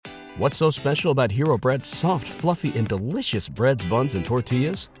What's so special about Hero Bread's soft, fluffy, and delicious breads, buns, and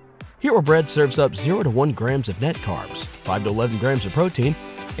tortillas? Hero Bread serves up 0 to 1 grams of net carbs, 5 to 11 grams of protein,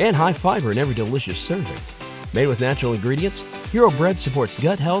 and high fiber in every delicious serving. Made with natural ingredients, Hero Bread supports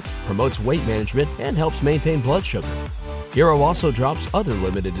gut health, promotes weight management, and helps maintain blood sugar. Hero also drops other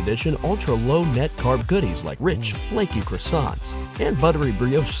limited edition ultra-low net carb goodies like rich, flaky croissants and buttery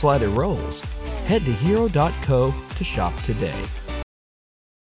brioche slider rolls. Head to hero.co to shop today.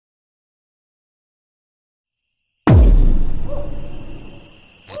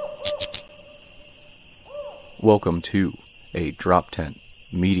 Welcome to a Drop Tent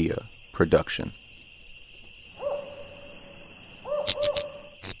Media production.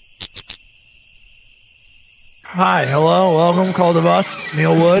 Hi, hello, welcome, Call the Bus,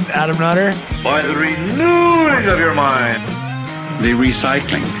 Neil Wood, Adam Nutter. By the renewing of your mind. The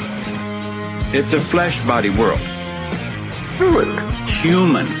recycling. It's a flesh body world. Do it.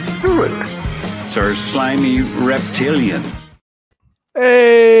 Human. Do it. It's our slimy reptilian.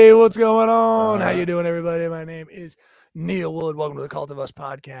 Hey, what's going on? How you doing, everybody? My name is Neil Wood. Welcome to the Cult of Us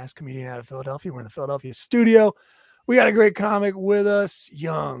podcast, comedian out of Philadelphia. We're in the Philadelphia studio. We got a great comic with us,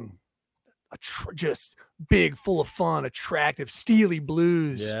 young, just big, full of fun, attractive, steely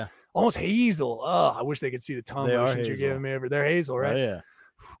blues. Yeah. Almost hazel. Oh, I wish they could see the tongue motions you're giving me. They're hazel, right? Oh, yeah.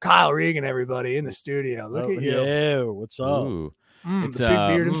 Kyle Regan, everybody, in the studio. Look at you. Yeah, what's up? Ooh. The big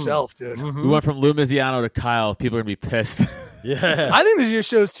beard himself, dude. We went from Lou Miziano to Kyle. People are going to be pissed. Yeah. I think this just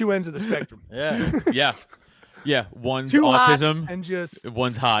shows two ends of the spectrum. Yeah. Yeah. One's Too autism hot and just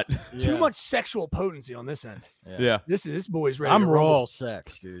one's hot. too much sexual potency on this end. Yeah. This boy's ready. I'm to rumble. raw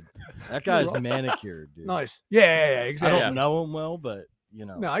sex, dude. That guy's manicured, dude. Nice. Yeah, I exactly. don't know him well, but you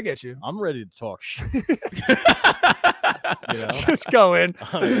know. No, I get you. I'm ready to talk shit. You know? Just go in.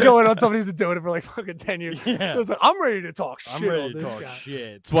 He's going on somebody who's been doing it for like fucking 10 years. Yeah. I was like, I'm ready to talk shit I'm ready on to this talk guy.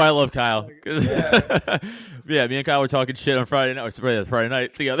 shit. That's why I love Kyle. Yeah, me and Kyle were talking shit on Friday night. Friday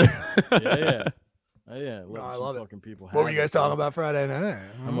night together. Yeah. Oh, yeah. No, I love it. Fucking people What were you have guys it, talking dude. about Friday night?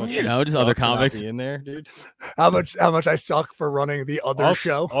 How much You know, just other suck for not comics. being there, dude. How much I suck for running the other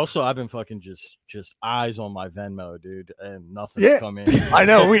show. Also, I've been fucking just eyes on my Venmo, dude, and nothing's come in. I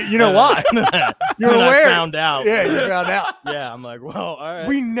know. You know why? You're And aware. I found out. Yeah, you found out. Yeah, I'm like, well, all right.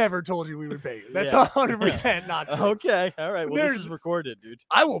 We never told you we would pay you. That's Yeah. 100% not true. Okay, all right. Well, There's- this is recorded, dude.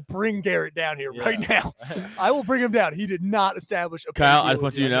 I will bring Garrett down here Yeah. right now. I will bring him down. He did not establish a Kyle, pay I deal just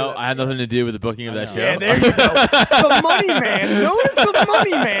want with you to know that. I had nothing to do with the booking of that I show. know. Yeah, there you go. The money man. Notice the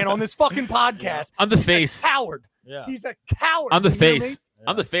money man on this fucking podcast. I'm the face. Coward. Yeah. He's a coward. I'm the You hear me? face.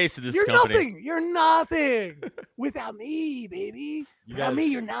 I'm the face of this You're company. nothing. You're nothing without me, baby. You Without guys- me,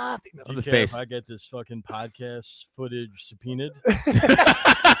 you're nothing. I'm Do the you care face. if I get this fucking podcast footage subpoenaed? 'Cause,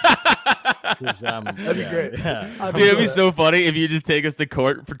 That'd be great. Yeah. Dude, it'd be so funny if you just take us to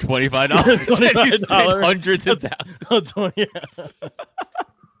court for $25 and you spend $25. hundreds of thousands.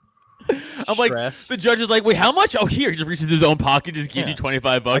 I'm like, Stress. the judge is like, wait, how much? Oh, here. He just reaches his own pocket, just gives Yeah. you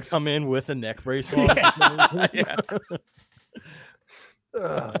 $25. I come in with a neck brace on. Yeah.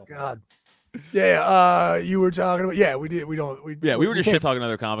 Oh God. Yeah. You were talking about. Yeah, we did. We don't. We We were just can't- shit talking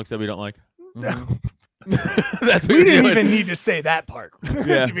other comics that we don't like. No. That's what We you're didn't doing. even need to say that part.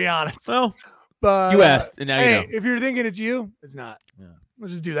 Yeah. To be honest. Well, But you asked, and now hey, you know. if you're thinking it's you, it's not. Yeah. We'll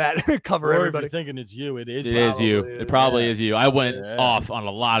just do that. Cover Or if everybody. you're thinking it's you, it is. It is you. probably It probably is. is you. I went Yeah. off on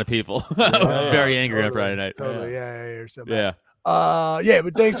a lot of people. I was Yeah. very angry on Totally. Friday night. Totally. Yeah. You're so bad. Yeah. Yeah,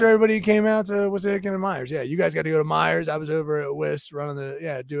 but thanks for everybody who came out to Wissahickon and Myers. Yeah, you guys got to go to Myers. I was over at Wiss running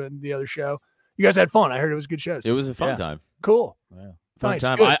doing the other show. You guys had fun. I heard it was good shows. It was a fun Yeah. time. Cool. Yeah. Fun Nice,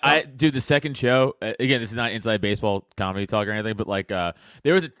 time. good. I do the second show. Again, this is not inside baseball comedy talk or anything, but like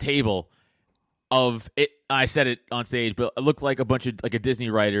there was a table of it. I said it on stage, but it looked like a bunch of like a Disney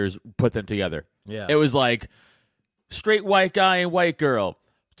writers put them together. Yeah. It was like straight white guy and white girl,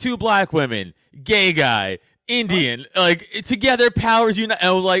 two black women, gay guy, Indian, like together powers unite.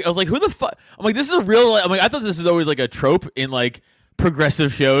 I was like, who the fuck? I'm like, this is a real. I'm like, I thought this was always like a trope in like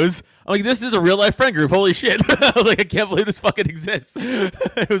progressive shows. I'm like, this is a real life friend group. Holy shit! I was like, I can't believe this fucking exists.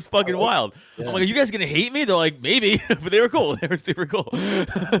 It was fucking wild. Yeah. I'm like, are you guys gonna hate me? They're like, maybe, but they were cool. They were super cool.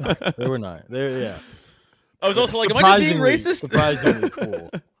 They were not. Yeah. I was also like, am I just being racist? Surprisingly cool.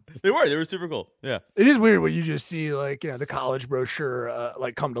 They were super cool. Yeah. It is weird when you just see like the college brochure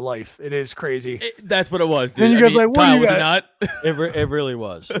like come to life. It is crazy. That's what it was, dude. Then you I guys mean, like, what Kyle, you was got? it not? It really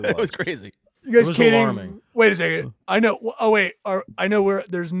was. It was crazy. You guys was kidding? alarming. Wait a second. I know. Oh wait. I know where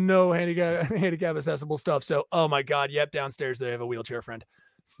there's no handicap accessible stuff. So oh my god. Yep. Downstairs they have a wheelchair friend.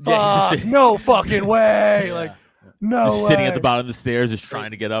 Yeah, Fuck. No fucking way. Like No Just sitting at the way. bottom of the stairs, just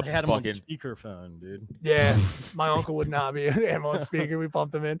trying to get up. They had him on Fucking speakerphone, dude. Yeah, my uncle would not be him on speaker. We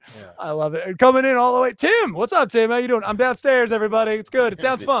pumped him in. Yeah. I love it. And coming in all the way, Tim. What's up, Tim? How you doing? I'm downstairs, everybody. It's good. It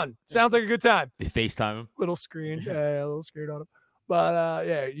sounds fun. Sounds like a good time. they FaceTime him. Little screen, a little screen on him. But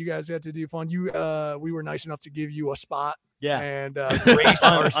yeah, you guys had to do fun. We were nice enough to give you a spot. Yeah. And grace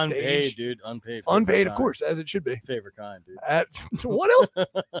our Unpaid, stage. dude. Unpaid. Unpaid, Favorite of course, as it should be. kind. Favorite kind, dude. What else?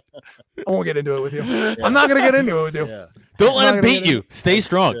 I won't get into it with you. I'm not gonna get into it with you. Yeah. Don't let I'm him not beat gonna you. Stay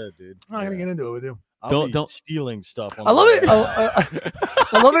strong. Good, dude. I'm not gonna get into it with you. Don't stealing stuff. On I love the it. way.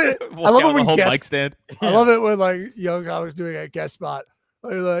 I love it. I love it when the whole guests, mic stand. I love it when like young comics doing a guest spot.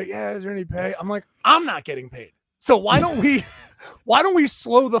 They're like, yeah, is there any pay? I'm like, I'm not getting paid. So why don't we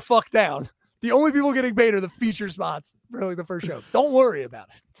slow the fuck down? The only people getting paid are the feature spots for like the first show. Don't worry about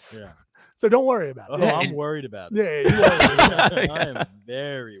it. Yeah. So don't worry about Oh, it. I'm worried about it. Yeah, you owe me. I am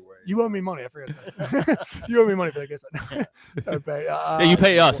very worried. You owe me money. I forgot. You owe me money for that guest spot. Start pay. Yeah, you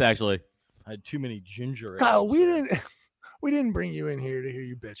pay us actually. I had too many ginger Kyle, ales. we didn't bring you in here to hear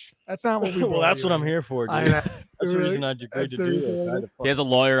you bitch. That's not what we. Well, brought that's you what in I'm here for, dude. I know. That's the reason I agreed That's to the do reason it. I had to He has a fuck-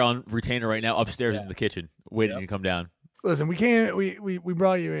 lawyer on retainer right now upstairs Yeah. in the kitchen, waiting to come down. Listen, we can't. We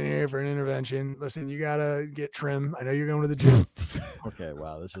brought you in here for an intervention. Listen, you gotta get trim. I know you're going to the gym. Okay,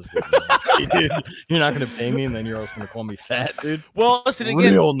 wow, this is good. Nasty, dude. You're not gonna pay me, and then you're also gonna call me fat, dude. Well, listen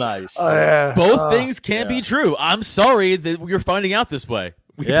again. Real nice. Oh yeah. Both things can't yeah. be true. I'm sorry that you're finding out this way.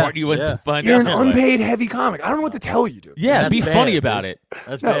 We Yeah, brought you in yeah. to find You're out an that way. unpaid heavy comic. I don't know what to tell you, dude. Yeah, That's be bad, funny dude. about it.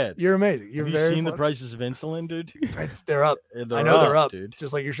 That's No, bad. you're amazing. You're Have you very seen the funny. prices of insulin, dude? They're up. They're I know they're up, dude.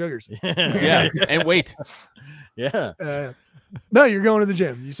 just like your sugars. Yeah, and wait. Yeah. No, you're going to the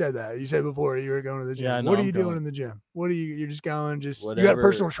gym. You said that. You said before you were going to the gym. Yeah, I know what are I'm you doing going. in the gym? What are you? You're just going. You got a Whatever.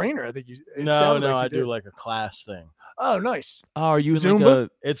 personal trainer. I think you. it No, sounded no, like I you do did. like a class thing. Oh, nice. Oh, are you in Zumba? like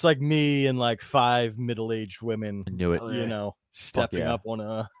It's like me and like 5 middle-aged women, I knew it. Oh, yeah. you know, stepping yeah. up on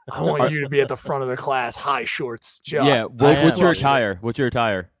a. I want you to be at the front of the class, high shorts. Just Yeah, I what's am. your attire? What's your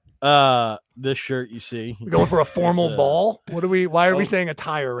attire? This shirt you see. We're going for a formal It's a- ball. What are we? Why are we a- saying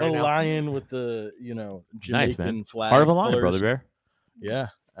attire right a now? lion with the Nice, Jamaican man. flag. Heart of a lion, colors. brother bear. Yeah,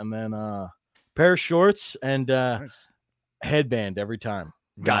 and then pair of shorts and Nice. headband every time.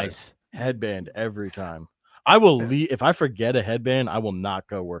 Got it. Nice. Headband every time. I will leave if I forget a headband. I will not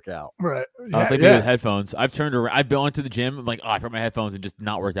go work out. Right. I was like me with headphones. I've turned around. I've been to the gym. I'm like, oh, I forgot my headphones and just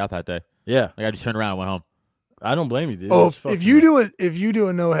not worked out that day. Yeah, Like I just turned around and went home. I don't blame you, dude. Oh, It's if fucking- you do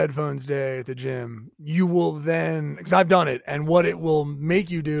a no headphones day at the gym, you will then, because I've done it, and what it will make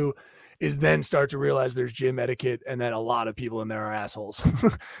you do is then start to realize there's gym etiquette and that a lot of people in there are assholes.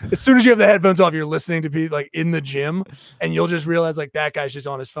 As soon as you have the headphones off, you're listening to people like in the gym, and you'll just realize like that guy's just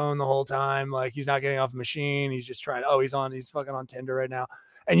on his phone the whole time, like he's not getting off a machine, he's just trying. Oh, he's fucking on Tinder right now.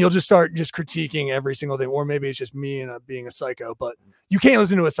 And you'll just start just critiquing every single thing, or maybe it's just me and being a psycho. But you can't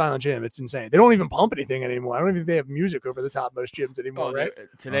listen to a silent gym; it's insane. They don't even pump anything anymore. I don't even think they have music over the top of most gyms anymore, right?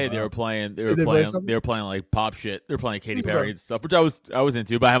 Today they were playing. They Did were they play playing. something? They were playing like pop shit. They were playing Katy Right. Perry and stuff, which I was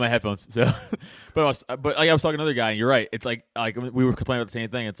into. But I had my headphones, so. but like I was talking to another guy, and you're right. It's like we were complaining about the same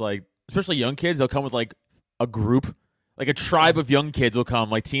thing. It's like especially young kids, they'll come with like a group. Like a tribe of young kids will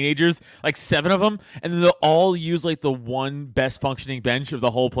come, like teenagers, like 7 of them, and then they'll all use like the one best functioning bench of the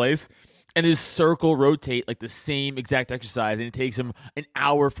whole place, and just circle rotate like the same exact exercise, and it takes them an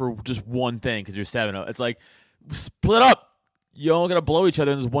hour for just one thing because there's 7 of them. It's like split up. You all gotta blow each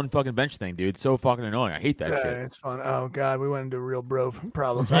other in this one fucking bench thing, dude. It's so fucking annoying. I hate that Yeah, shit. it's fun. Oh god, we went into real bro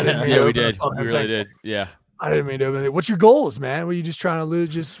problems. I didn't mean Yeah, to we open the did. fucking We really thing. did. Yeah. I didn't mean to open it. What's your goals, man? Were you just trying to lose?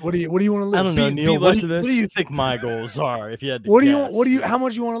 Just what do you want to lose? I don't know, Be Neil. less What of do this. you think my goals are? If you had to What do guess? you? How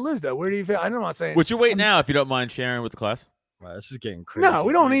much you want to lose though? Where do you feel? I'm not saying. What's your weight now, if you don't mind sharing with the class? Wow, this is getting crazy. No,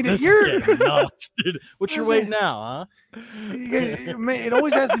 we don't dude. need it. This You're- is getting nuts, dude. What's your weight now, It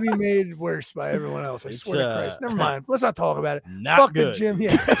always has to be made worse by everyone else. I It's, swear to Christ. Never mind. Let's not talk about it. huh? Not Fuck good. the gym.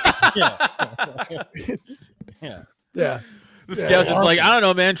 Yeah. Yeah. It's Yeah. yeah. The Yeah, scout's just like, I don't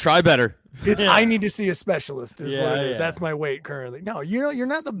know, man. Try better. It's Yeah. I need to see a specialist. Is what Yeah, it is. yeah. That's my weight currently. No, you're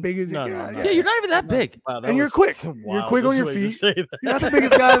not the biggest. No, you're no, not- no. Yeah, you're not even that big. Wow, that And you're was quick. You're wild. quick on This your way to feet. say that. You're not the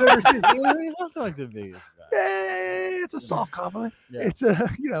biggest guy I've ever seen. You look like the biggest guy. Hey, it's a soft compliment. Yeah. It's a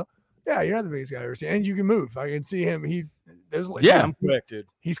yeah, you're not the biggest guy I've ever seen, and you can move. I can see him. Yeah. I'm quick, dude.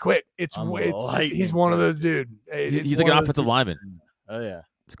 he's quick. He's lightning one of quick, those dude. It's He's like one an of those offensive lineman. Oh yeah.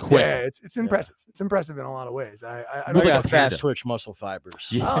 It's quick. Yeah, it's impressive. It's impressive in a lot of ways. I I don't got think fast twitch muscle fibers.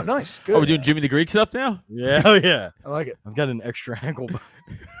 Yeah. Oh, nice. Good. Oh, we're doing Jimmy the Greek stuff now? Yeah, oh yeah. I like it. I've got an extra ankle.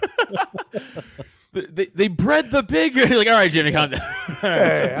 They bred the big. You're like, all right, Jimmy, calm down.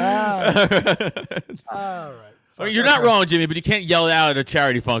 Hey, all right. I mean, you're not wrong, Jimmy, but you can't yell it out at a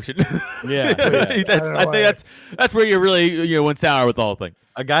charity function. Yeah. I think that's where you really went sour with the whole thing.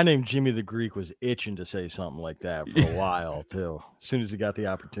 A guy named Jimmy the Greek was itching to say something like that for a while too. As soon as he got the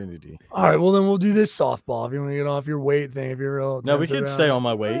opportunity. All right, well then we'll do this softball if you want to get off your weight thing. If you're real, No, we can stay on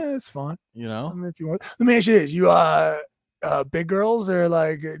my weight. Yeah, it's fine. You know, I mean, if you want. Let me ask you this: you big girls, or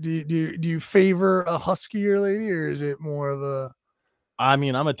like, do you favor a huskier lady, or is it more of a? I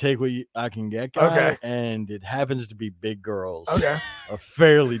mean, I'm gonna take what I can get, guy, Okay. and it happens to be big girls. Okay, a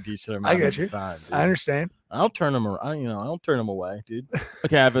fairly decent amount. I get you. Of time, dude. I understand. I don't turn them around. I don't turn them away, dude.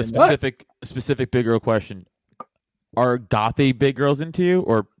 Okay, I have a specific big girl question. Are gothy big girls into you,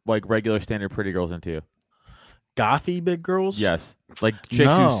 or like regular standard pretty girls into you? Gothy big girls? Yes, like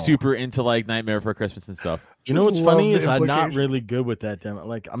chicks who's super into like Nightmare Before Christmas and stuff. You know what's Just love funny the is I'm not implication. really good with that demo.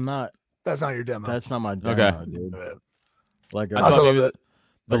 Like I'm not. That's not your demo. That's not my demo, Okay. dude. Like I thought maybe the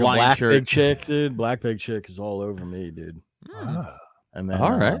like a lion black shirt. big chick, dude. Black big chick is all over me, dude. Ah. And then,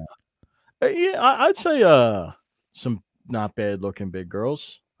 All right. Yeah, I'd say some not bad looking big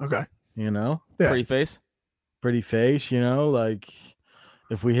girls. Okay. You know, Yeah. Pretty face. pretty face. You know, like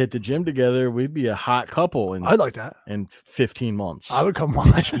if we hit the gym together, we'd be a hot couple in I'd like that. 15 months. I would come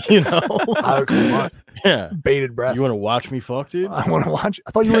watch. You know, I would come watch. yeah. Bated breath. You want to watch me fuck, dude? I want to watch.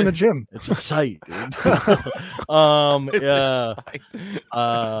 I thought you were in the gym. It's a sight, dude. Yeah.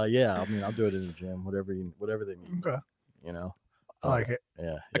 I mean, I'll do it in the gym. Whatever they need. Okay. You know. I like it.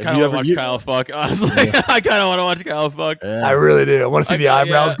 Yeah. I Have kind you of want ever- to watch Kyle fuck. Honestly, Yeah. I kind of want to watch Kyle fuck. Yeah. I really do. I want to see the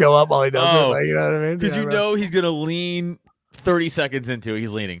eyebrows yeah. go up while he does it. Oh. Like, you know what I mean? Because The you eyebrows. know he's gonna lean 30 seconds into it.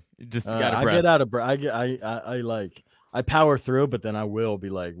 He's leaning. Just out of I breath. get out of breath. I power through, but then I will be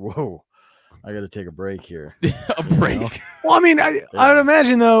like, whoa, I got to take a break here. A break. know? Well, I mean, I would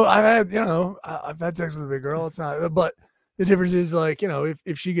imagine though. I've had sex with a big girl. It's not, but the difference is like,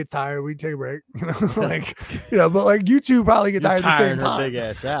 if she gets tired, we take a break. But like you two probably get You're tired at the same tiring her time. big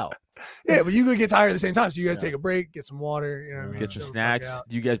ass out. Yeah, but you could get tired at the same time. So you guys take a break, get some water, you know what I mean? Get some Chill the fuck snacks. out.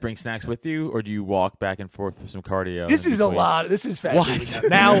 Do you guys bring snacks with you, or do you walk back and forth for some cardio? This in is a between? lot. This is fat What? shaming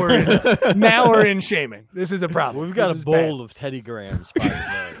now. Now we're in shaming. This is a problem. We've got This a is bowl of Teddy Grahams. By the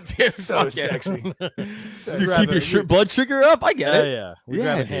way. Dude, So fuck yeah. sexy. So Do you grab keep it. your blood sugar up? I get Yeah, it. yeah. We Yeah,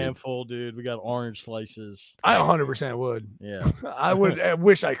 got a dude. handful, dude. We got orange slices. I 100% would. Yeah, I would. I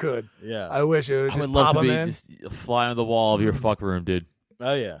wish I could. yeah. I wish it would I just would love pop to them be in. just a fly on the wall of your fuck room, dude.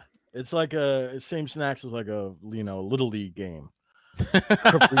 Oh yeah. It's like same snacks as like a little league game.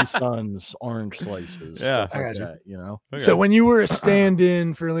 Capri Suns, orange slices. Yeah. stuff I like got you. that, you know. So when you were a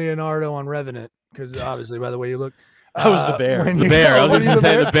stand-in for Leonardo on Revenant, because obviously by the way you look, I was the bear. when The you- bear. I was Were just you gonna the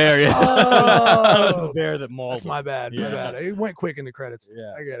say bear? the bear. Yeah. I was the Oh, bear that mauled. that's my bad. My Yeah. bad. It went quick in the credits.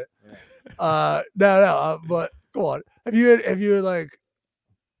 Yeah. I get it. But go on. Have you like?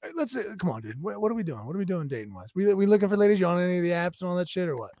 Let's say, come on, dude. What are we doing? What are we doing dating wise? We looking for ladies? You on any of the apps and all that shit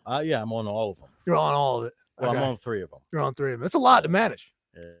or what? Yeah, I'm on all of them. You're on all of it. Well, Okay. I'm on 3 of them. You're on 3 of them. It's a lot to manage.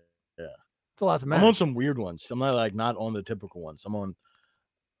 Yeah. It's a lot to I'm on manage. some weird ones. I'm not on the typical ones. I'm on.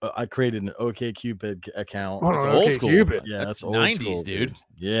 I created an OkCupid account. Hold That's on, old okay, school. Cupid. Yeah, that's old 90s, school, dude.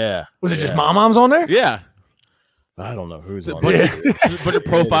 Yeah. Was it just yeah. moms on there? Yeah. I don't know who's It's a on bunch, it. of, a bunch of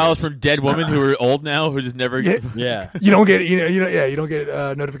profiles from dead women who are old now who just never. Yeah. Yeah. You don't get you don't get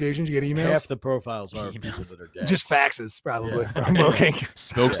notifications. You get emails. Half the profiles are people that are dead. Just faxes, probably. Yeah. From okay,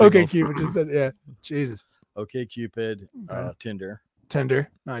 Smoke okay, signals. Cupid just said, yeah. Jesus, OkCupid, Okay. Tinder. Tinder,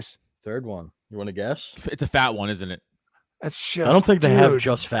 nice. Third one. You want to guess? It's a fat one, isn't it? That's just. I don't think they have dude,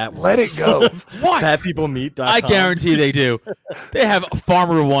 just fat ones. Let it go. What? Fatpeoplemeet.com. I guarantee they do. They have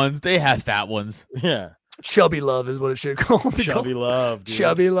farmer ones. They have fat ones. Yeah. Chubby love is what it should call. Chubby love, dude.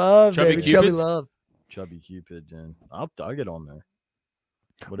 Chubby love, Chubby baby. Chubby Cupids? love. Chubby Cupid, and I'll get on there.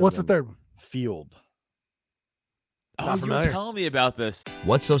 What What's is the third one? Field. Oh, Not you were familiar. telling me about this.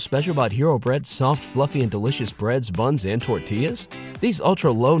 What's so special about Hero Bread's soft, fluffy, and delicious breads, buns, and tortillas? These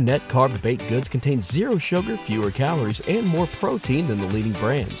ultra-low net-carb baked goods contain zero sugar, fewer calories, and more protein than the leading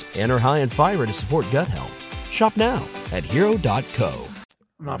brands, and are high in fiber to support gut health. Shop now at hero.co.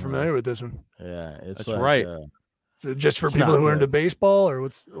 I'm not familiar with this one. Yeah, it's That's like, right. So just for It's people not who are good. into baseball, or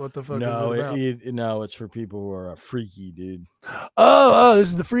what the fuck? No, is it about? no, it's for people who are freaky, dude. Oh, this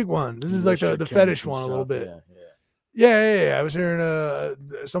is the freak one. This is like the Restrict fetish chemicals one a and little stuff, bit. Yeah. Yeah. I was hearing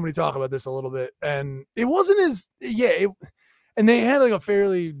somebody talk about this a little bit, and it wasn't as and they had like a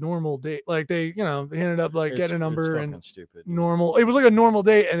fairly normal date. Like they ended up like getting a number it's and fucking stupid. normal. It was like a normal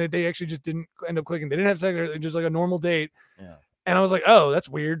date, and they actually just didn't end up clicking. They didn't have sex, or just like a normal date. Yeah. And I was like, oh, that's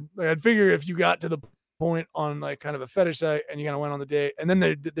weird. Like I'd figure if you got to the point on like kind of a fetish site and you kind of went on the date, and then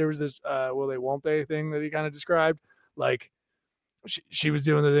there was this will they won't they thing that he kind of described, like she was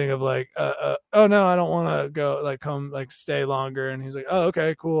doing the thing of like, oh no, I don't want to go, like come, like stay longer. And he's like, oh,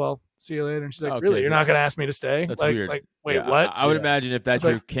 okay, cool. I'll see you later. And she's like, Okay, really? You're not going to ask me to stay? That's like, weird. Like, wait, Yeah, what? I would imagine if that's It's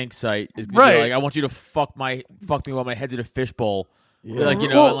your like- kink site, is Right. like, I want you to fuck me while my head's in a fishbowl. Yeah. Like, you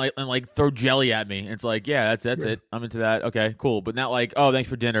know, Well- and like throw jelly at me. It's like, yeah, that's it. I'm into that. Okay, cool. But not like, oh, thanks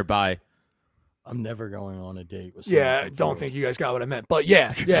for dinner. Bye. I'm never going on a date with. Yeah, don't think you guys got what I meant. But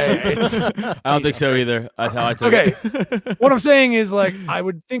yeah. It's I don't think so either. That's how I took it. what I'm saying is like I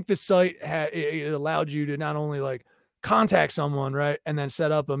would think the site it allowed you to not only like contact someone, right, and then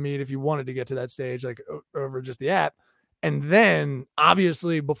set up a meet if you wanted to get to that stage, like over just the app, and then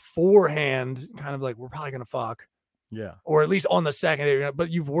obviously beforehand, kind of like we're probably gonna fuck, Yeah. or at least on the second, but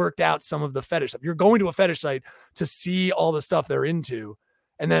you've worked out some of the fetish stuff. You're going to a fetish site to see all the stuff they're into.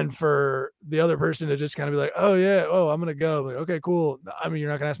 And then for the other person to just kind of be like, oh, yeah, oh, I'm going to go. Like, okay, cool. I mean, you're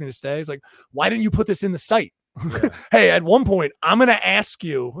not going to ask me to stay. It's like, why didn't you put this in the site? Yeah. Hey, at one point, I'm going to ask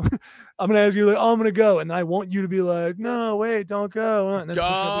you, like, oh, I'm going to go. And I want you to be like, no, wait, don't go. And then push me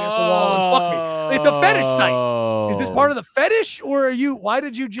up against the wall and fuck me. It's a fetish site. Is this part of the fetish, or are you, why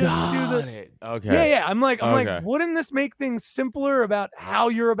did you just do the, it. Okay. yeah, I'm like, Okay. wouldn't this make things simpler about how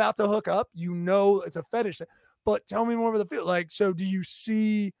you're about to hook up? You know, it's a fetish site. But tell me more about the feel. Like, so do you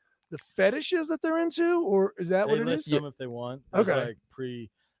see the fetishes that they're into, or is that They what it list is? them if they want. There's Okay. like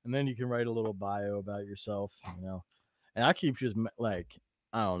and then you can write a little bio about yourself, you know. And I keep just like,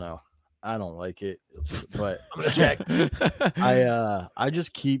 I don't know, I don't like it, but I'm gonna check. I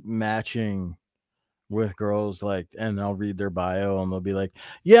just keep matching with girls, like, and I'll read their bio and they'll be like,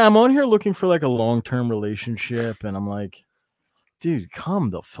 yeah, I'm on here looking for like a long-term relationship, and I'm like, dude, come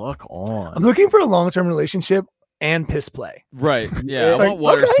the fuck on. I'm looking for a long-term relationship and piss play. Right. Yeah. It's I like, want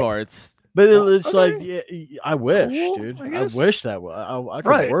water okay. sports. But it's Okay. like, yeah, I wish, Cool, dude. I I guess. wish that I could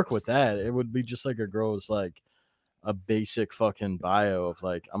Right. work with that. It would be just like a girl's like a basic fucking bio of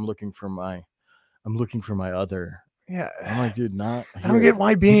like, I'm looking for my other. Yeah. I'm like, dude, not. I don't here. get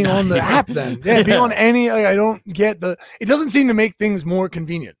why being on the app then. Yeah, being on any, like, I don't get it doesn't seem to make things more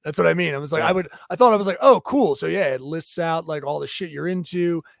convenient. That's what I mean. I was like, Yeah. I thought I was like, oh, cool. So yeah, it lists out like all the shit you're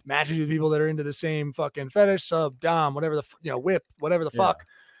into, matches with people that are into the same fucking fetish, sub, dom, whatever whip, whatever the Yeah. fuck.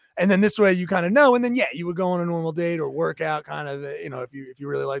 And then this way you kind of know. And then, yeah, you would go on a normal date or work out kind of, if you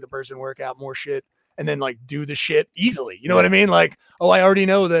really like the person, work out more shit. And then like do the shit easily. You know what I mean? Like, oh, I already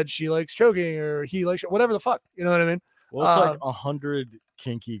know that she likes choking or he likes whatever the fuck. You know what I mean? Well, it's like 100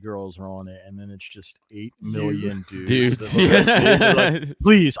 kinky girls are on it, and then it's just 8 million dudes. Dudes. that look like you. They're like,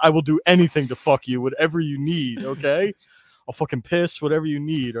 please, I will do anything to fuck you, whatever you need. Okay, I'll fucking piss, whatever you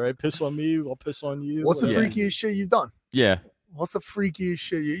need. All right, piss on me, I'll piss on you. What's the whatever. freakiest shit you've done? Yeah. What's the freakiest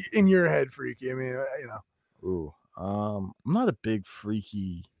shit in your head? Freaky. I mean, Ooh, I'm not a big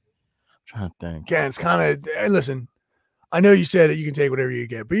freaky. I'm trying to think. again, it's kind of. Listen, I know you said it. You can take whatever you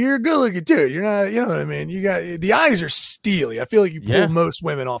get, but you're a good-looking dude. You're not. You know what I mean. You got the eyes are steely. I feel like you pull Yeah. most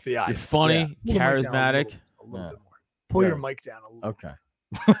women off the You're eyes. funny, Pull the mic down charismatic. a little Yeah. bit more. Pull Yeah. your mic down a little,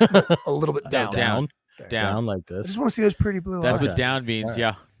 Okay, a little bit down. Down. Okay. Down. like I this. just want to see those pretty blue That's eyes. what down means. All right.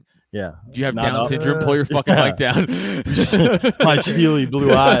 Yeah. Yeah. Do you have Not Down up. syndrome? Pull your fucking Yeah. mic down. My steely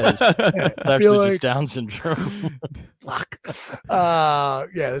blue eyes. It's I actually feel just like Down syndrome. fuck.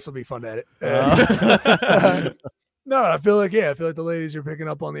 Yeah, this will be fun to edit. No, I feel like the ladies are picking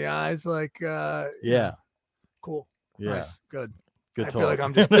up on the eyes. Like, Yeah. cool. Yeah. Nice. Good. Good I talk. feel like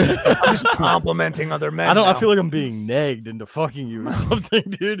I'm just complimenting other men. I now. feel like I'm being nagged into fucking you or something,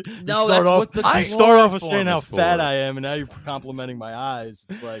 dude. You No, start that's off, what the you start off with chloroform saying how is fat for. I am, and now you're complimenting my eyes.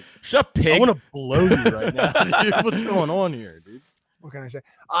 It's like Shut I pig. want to blow you right now, dude. What's going on here, dude? What can I say?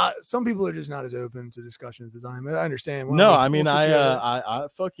 Some people are just not as open to discussions as I am. I understand. Well, No, I mean, we'll I sit together.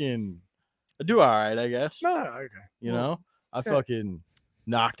 I do all right, I guess. No, okay. You Well, know, I yeah. fucking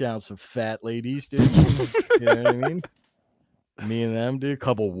knock down some fat ladies, dude. You know what I mean? Me and them, dude.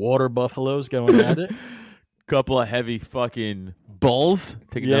 Couple water buffaloes going at it. Couple of heavy fucking bulls.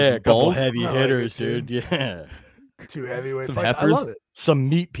 Taking down Yeah, some a couple bulls. heavy I like it, hitters, dude. dude. Yeah, Too heavyweight. Some fight. I heifers? love it. some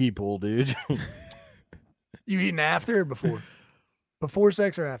meat people, dude. You eating after or before? Before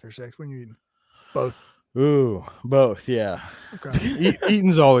sex or after sex? When you eating? Both. Ooh, both. Yeah, Okay.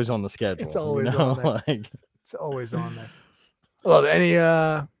 Eating's always on the schedule. It's always you know? on there. Like, It's always on there. I love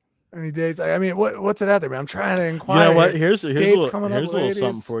it. Any dates? I mean, what's it out there, man? I'm trying to you inquire. know what? here. Here's a Dates little, coming up, here's a little something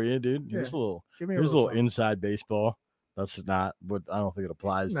ladies. for you, dude. Yeah. Here's a little. Give me a Here's a little little inside baseball. That's not what I don't think it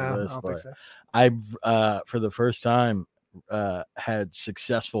applies something. to No, this, I don't but think so. I've for the first time had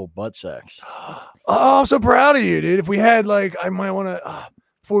successful butt sex. Oh, I'm so proud of you, dude. If we had I might want to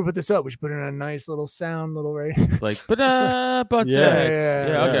before we put this up, we should put in a nice little sound, right? Like, butt Yeah. sex.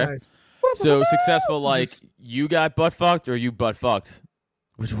 Yeah, okay. Nice. So successful, like you got butt fucked or you butt fucked?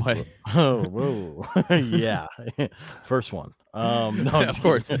 Which way? Oh, whoa. Yeah. First one. No, Yeah, of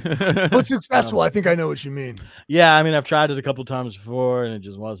course. But successful, I think I know what you mean. Yeah, I mean, I've tried it a couple times before, and it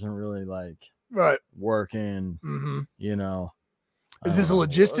just wasn't really like Right. working. Mm-hmm. You know, Is this a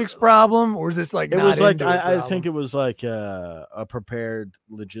logistics problem, or is this like It not was like into it I problem? think it was like a prepared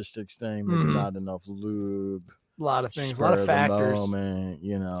logistics thing. Maybe Mhm. not enough lube. a lot of things, a spur lot of of the factors. moment,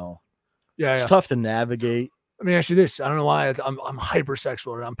 you know, Yeah, it's yeah. tough to navigate. Let me ask you this: I don't know why I'm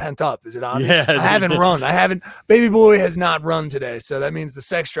hypersexual. I'm pent up. Is it obvious? Yeah, I haven't run. I haven't. Baby boy has not run today, so that means the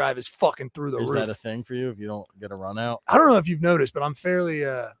sex drive is fucking through the Is roof. that a thing for you if you don't get a run out? I don't know if you've noticed, but I'm fairly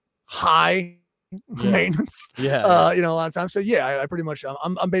high maintenance. Yeah. You know, a lot of times. So yeah, I pretty much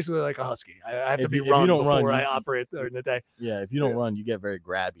I'm basically like a husky. I have to If be you run don't before run, I you- operate during the day. Yeah, if you don't run, you get very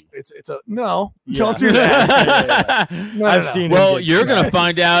grabby. It's a no. Yeah. Don't do that. No, I've no. seen him Well, get you're gonna grabby.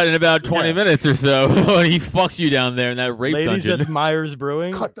 find out in about 20 Yeah. minutes or so when he fucks you down there in that rape Ladies dungeon. at Myers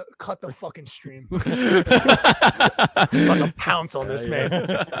Brewing. Cut the fucking stream. Fucking pounce on this man.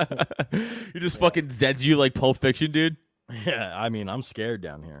 He just fucking zeds you like Pulp Fiction, dude. Yeah, I mean, I'm scared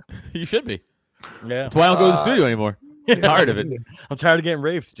down here. You should be. Yeah, That's why I don't go to the studio anymore. Tired of it. I'm tired of getting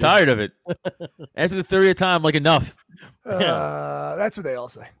raped. Dude. Tired of it. After the 30th time, like enough. That's what they all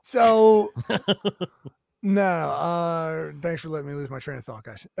say. So no, thanks for letting me lose my train of thought,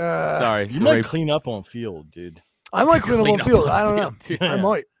 guys. Sorry. You might rape- clean up on field, dude. I might clean up Clean on up field. on I don't know. field, dude. I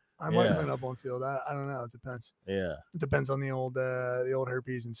might. I might Yeah. clean up on field. I don't know. It depends. Yeah. It depends on the old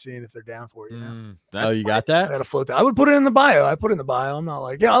herpes and seeing if they're down for it. You know, That- Oh, you got I that? gotta float that. I would put it in the bio. I put it in the bio. I'm not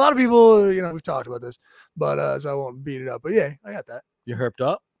like, yeah, a lot of people, you know, we've talked about this, but so I won't beat it up. But yeah, I got that. You herped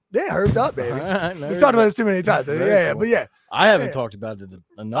up? Yeah, herped up, baby. All right, there We've you talked go. about this too many times. Very Yeah, cool. but yeah, I haven't Yeah. talked about it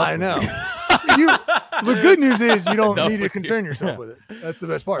enough. I with know. you. The good news is you don't No, need to we concern do. yourself with it. That's the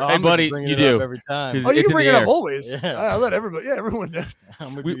best part. Oh, Hey, I'm gonna buddy, bring you it up do. every time. Cause- Oh, you it's can in bring the it up air. always. Yeah. I let everybody. Yeah, everyone knows. I'm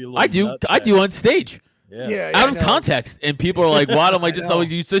gonna give you a I little do. I nutsack. do on stage. Yeah. Out of I know. context. And people are like, what? I'm like, just know. always,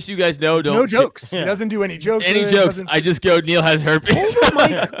 just so you guys know, don't. No jokes. Yeah. He doesn't do any jokes. Any with it. jokes. Doesn't- I just go, Neil has herpes. Hold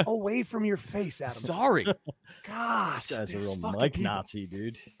the mic away from your face, Adam. Sorry. Gosh, This guy's a these real fucking Mike people. Nazi,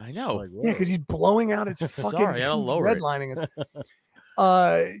 dude. I It's know. like, Yeah, whoa. because he's blowing out his fucking. Sorry, I gotta he's lower it. redlining us.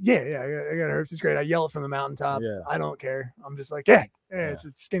 Yeah, I got herpes. It's great. I yell it from the mountaintop. Yeah. I don't care. I'm just like, yeah, it's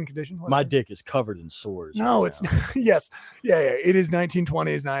a skin condition. My whatever. dick is covered in sores. No, right it's now. not. Yes, yeah. It is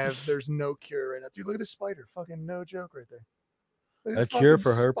 1920s, and there's no cure right now. Dude, look at this spider. Fucking no joke right there. Look at A this cure fucking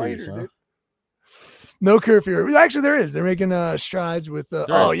for herpes, spider, huh? dude. No cure for herpes. Actually, there is. They're making strides with the.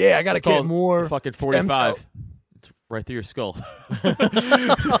 There Oh is. yeah, I got to It's get called more. Fucking stem cell. 45. It's right through your skull.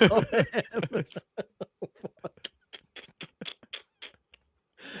 Oh, man, that's-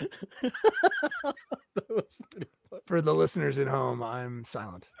 That was pretty funny. For the listeners at home, I'm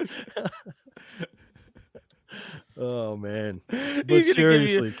silent. Oh man. He's But gonna seriously,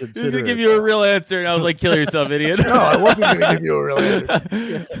 give you, he's consider gonna give it. you a real answer, and I was like, "Kill yourself, idiot." No, I wasn't going to give you a real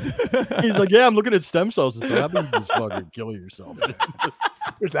answer. He's like, yeah, I'm looking at stem cells. It's like, how about you just fucking kill yourself?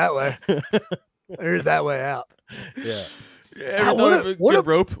 There's that way. There's that way out. Yeah. Ever What thought a- of what good a-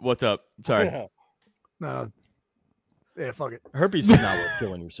 rope? What's up? Sorry. Yeah. No. Yeah, fuck it. Herpes is not worth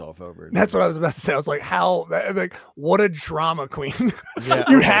killing yourself over. That's what I was about to say. I was like, like, what a drama queen Yeah,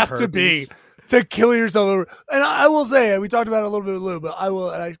 you over have to be herpes. to kill yourself over. And I will say, we talked about it a little bit with Lou, but I will,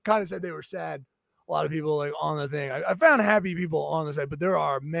 and I kind of said they were sad. A lot of people like on the thing. I found happy people on the site, but there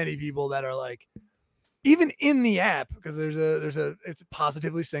are many people that are like, even in the app, because it's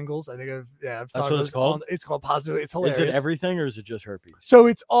positively singles. I think I've That's talked what about it's this called? it's called positively. It's Is hilarious. it everything or is it just herpes? So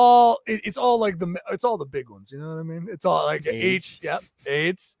it's all like it's all the big ones. You know what I mean? It's all like AIDS.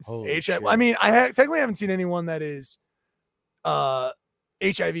 AIDS. Holy HIV. shit. I mean, technically haven't seen anyone that is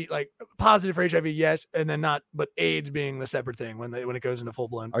HIV, like positive for HIV, yes, and then not, but AIDS being the separate thing when it goes into full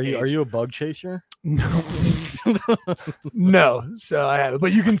blown. Are you a bug chaser? No, no. So I have,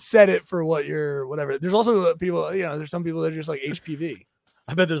 but you can set it for what you're whatever. There's also people, you know, there's some people that are just like HPV.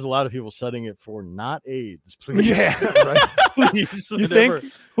 I bet there's a lot of people setting it for not AIDS, please. Yeah, right. Please. You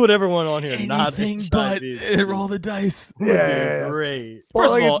Whatever went on here, not Anything HIV, but roll the dice. would be Yeah. great. Well,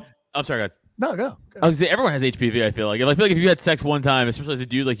 First like, of all, I'm sorry. Go ahead. No, go. I was gonna say everyone has HPV. I feel like if you had sex one time, especially as a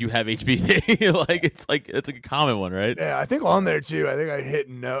dude, like you have HPV, it's like a common one, right? Yeah, I think on there too. I think I hit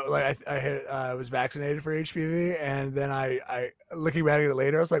no. Like I was vaccinated for HPV, and then I looking back at it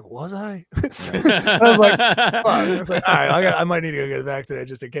later, I was like, was I? I was like, fuck. I was like, all right, I might need to go get vaccinated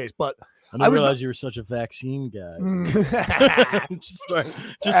just in case. But I didn't realize you were such a vaccine guy. just start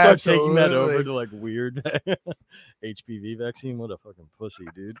taking that over Absolutely. to like weird HPV vaccine. What a fucking pussy,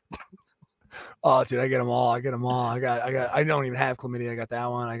 dude. Oh, dude, I get them all. I don't even have chlamydia. I got that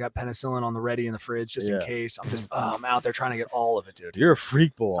one. I got penicillin on the ready in the fridge just in case. I'm out there trying to get all of it, dude. You're a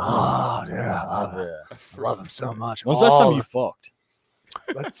freak boy. Oh, yeah. I love them so much. When's the last time you fucked?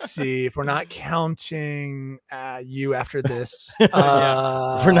 Let's see if we're not counting you after this. If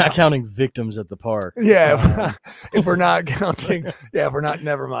we're not counting victims at the park. Yeah. If we're not counting. Yeah. If we're not.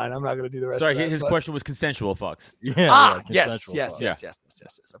 Never mind. I'm not going to do the rest. Sorry, of that, his question was consensual fucks. Yeah. Yes. consensual fuck.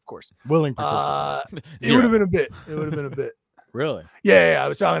 Yes. Of course. Willing participant. It would have been a bit. Really? Yeah. I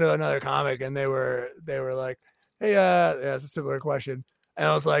was talking to another comic, and they were like, "Hey, it's a similar question." And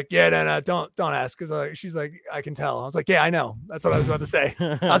I was like, yeah, no, don't ask. Because she's like, I can tell. I was like, yeah, I know. That's what I was about to say.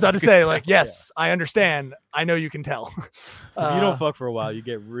 I was about to say, like, yes, I understand. I know you can tell. If you don't fuck for a while, you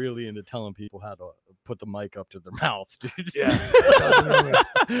get really into telling people how to put the mic up to their mouth, dude. Yeah.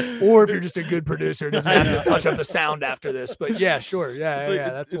 Or if you're just a good producer, it doesn't have to touch up the sound after this. But yeah, sure.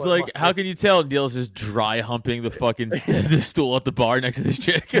 Yeah. It's like, how can you tell Neil's just dry humping the fucking the stool at the bar next to this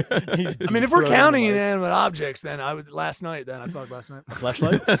chick? I mean, if we're counting inanimate objects, then I fucked last night.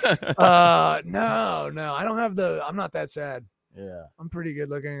 Flashlight? No. I don't have I'm not that sad. Yeah. I'm pretty good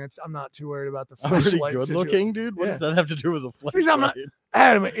looking. I'm not too worried about the I'm pretty flashlight. good looking, dude. What does that have to do with a flashlight?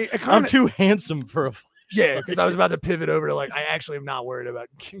 I'm too handsome for a flashlight. Yeah, because I was about to pivot over to I actually am not worried about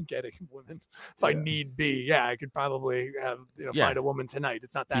getting women if I need be. Yeah, I could probably have find a woman tonight.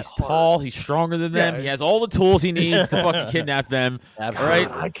 It's not that He's hard. tall. He's stronger than them. He has all the tools he needs to fucking kidnap them. Absolutely.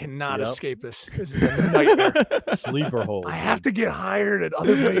 Right? I cannot escape this. This is a nightmare. Sleeper hole. I have to get hired at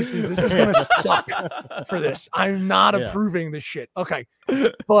other places. This is gonna suck for this. I'm not approving this shit. Okay.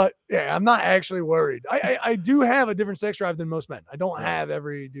 But yeah, I'm not actually worried. I do have a different sex drive than most men. I don't have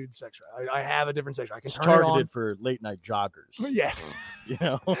every dude's sex drive. I have a different sex drive. I can turn targeted it on for late night joggers. Yes. You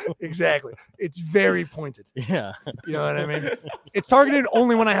know? Exactly. It's very pointed. Yeah. You know what I mean? It's targeted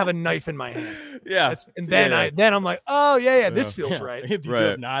only when I have a knife in my hand. Yeah. And then I'm like, oh yeah, this feels right. You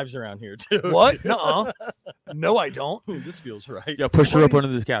have knives around here too. What? No, no, I don't. This feels right. Yeah, push her up under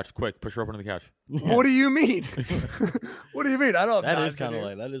the couch. Quick, push her up under the couch. Yeah. What do you mean? What do you mean? I don't. That is kind of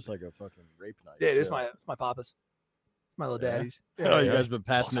like a fucking rape knife. Yeah, it's my papa's. My little daddy's. Yeah, you guys been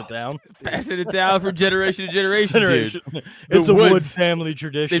passing it down? Passing it down from generation to generation, dude. It's a Wood family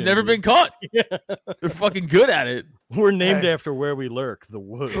tradition. They've never been caught. Yeah. They're fucking good at it. We're named after where we lurk, the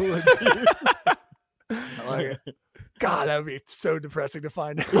woods. I like it. God, that would be so depressing to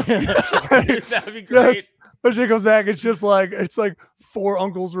find out. That'd be great. Yes. When she comes back, it's like 4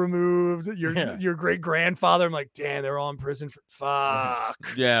 uncles removed, your great grandfather. I'm like, damn, they're all in prison for fuck.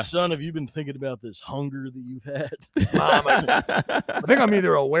 Yeah. Son, have you been thinking about this hunger that you've had? Mom, I think I'm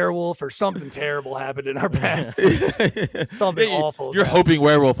either a werewolf or something terrible happened in our past. Something awful. You're hoping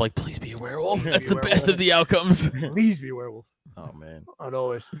werewolf, like, please be a werewolf. That's the best of the outcomes. Please be a werewolf. Oh man. I'd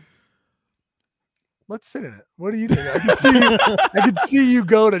always. Let's sit in it. What do you think? I could see you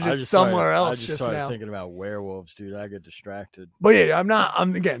go to just somewhere else. I just started thinking about werewolves, dude. I get distracted. But yeah,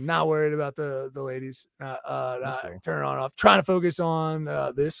 I'm again not worried about the ladies. Cool. Turn it on off. Trying to focus on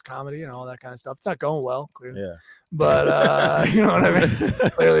this comedy and all that kind of stuff. It's not going well, clearly. Yeah. But you know what I mean?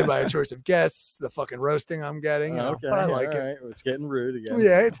 Clearly by a choice of guests, the fucking roasting I'm getting. Okay. But I like it. Right. It's getting rude again.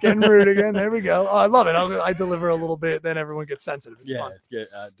 Yeah, it's getting rude again. There we go. Oh, I love it. I deliver a little bit, then everyone gets sensitive. It's fun.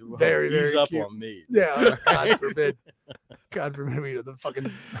 Very, very up cute. on me. Yeah, God forbid. God forbid me to the fucking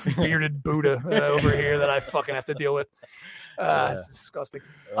bearded Buddha over here that I fucking have to deal with. It's disgusting.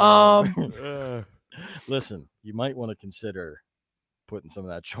 Listen, you might want to consider putting some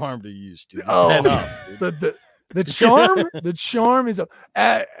of that charm to use, dude. The charm is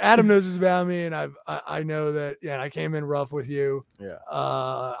Adam knows this about me, and I know that. Yeah, and I came in rough with you. Yeah.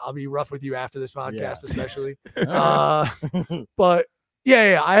 I'll be rough with you after this podcast, especially. But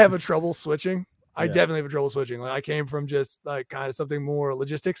yeah, I have a trouble switching. I definitely have a trouble switching. Like I came from just like kind of something more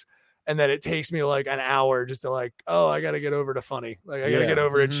logistics, and then it takes me like an hour just to like, I got to get over to funny. Like I got to get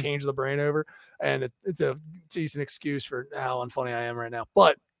over and change the brain over, and it's a decent excuse for how unfunny I am right now.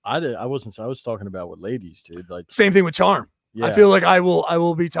 But I was talking about with ladies, dude. Like same thing with charm. Yeah. I feel like I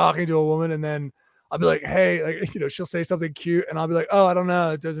will be talking to a woman, and then I'll be like, hey, like, she'll say something cute, and I'll be like, oh, I don't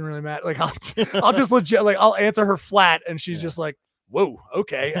know, it doesn't really matter. Like I'll just legit like I'll answer her flat, and she's just like, whoa,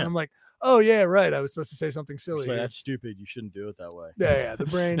 okay, and I'm like, oh yeah, right. I was supposed to say something silly. So that's stupid. You shouldn't do it that way. Yeah.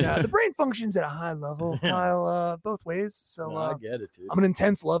 The brain functions at a high level, Kyle, both ways. So I get it, dude. I'm an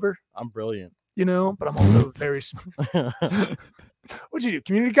intense lover. I'm brilliant. But I'm also very smart. What'd you do?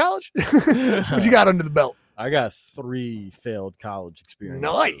 Community college? What you got under the belt? I got 3 failed college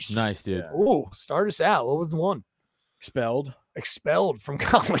experiences. Nice, dude. Yeah. Oh, start us out. What was the one? Expelled. expelled from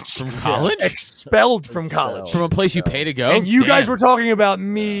college. From college? Expelled from college. From a place you pay to go? And you guys Damn. were talking about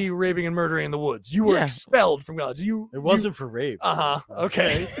me raping and murdering in the woods. You were Yeah. expelled from college. It wasn't for rape.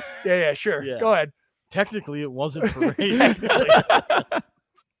 Okay. Yeah, sure. Yeah. Go ahead. Technically, it wasn't for rape. Technically.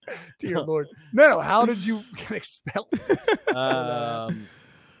 Dear Lord. No, how did you get expelled?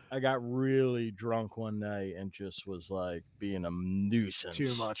 I got really drunk one night and just was like being a nuisance.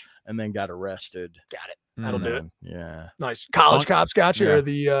 Too much. And then got arrested. Got it. That'll do it. Yeah. Nice. College cops got you, or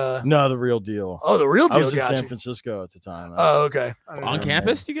the No, the real deal. Oh, the real deal I was in got San you. Francisco at the time. Oh, okay. On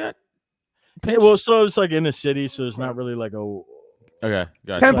campus, you got? Yeah, well, so it's like in the city, so it's not really like a. Okay,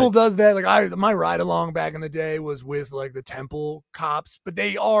 gotcha. Temple does that. Like my ride along back in the day was with like the Temple cops, but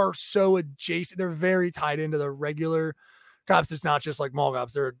they are so adjacent. They're very tied into the regular cops. It's not just like mall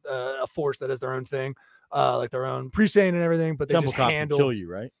cops. They're a force that has their own thing, like their own precinct and everything. But they Temple just cop handle. can kill you,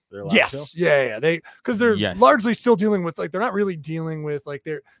 right? They're allowed to Yes, kill? yeah. Because they're Yes. largely still dealing with like they're not really dealing with like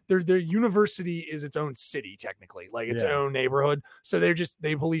their university is its own city technically, like its Yeah. own neighborhood. So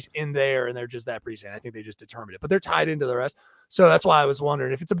they police in there and they're just that precinct. I think they just determined it, but they're tied into the rest. So that's why I was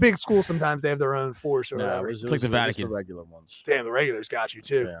wondering if it's a big school. Sometimes they have their own force or No, whatever. It's like the Vatican. The regular ones. Damn, the regulars got you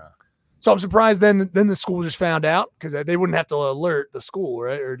too. Yeah. So I'm surprised. Then the school just found out because they wouldn't have to alert the school,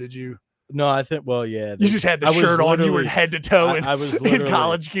 right? Or did you? No, I think. Well, yeah. You just had the I was shirt on. You were literally- head to toe I was in literally-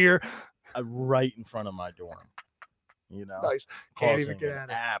 college gear. Right in front of my dorm. You know, Nice. Can't even causing get an at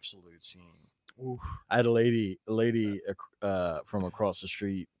it. absolute scene. Oof. I had a lady from across the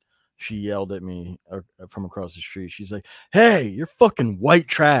street. She yelled at me from across the street. She's like, "Hey, you're fucking white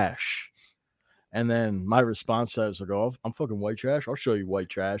trash." And then my response to that was like, "Oh, I'm fucking white trash. I'll show you white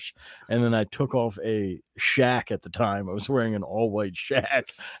trash." And then I took off a shack at the time. I was wearing an all white shack,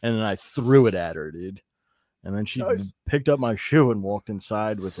 and then I threw it at her, dude. And then she Nice. picked up my shoe and walked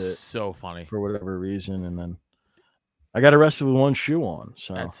inside with it So funny. for whatever reason. And then I got arrested with one shoe on.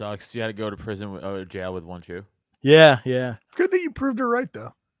 So That sucks. You had to go to prison or jail with one shoe. yeah. Good that you proved her right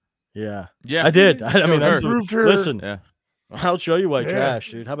though. Yeah, Yeah, I did. I mean, Showed her. that's Proved her. listen. Yeah. I'll show you white Yeah.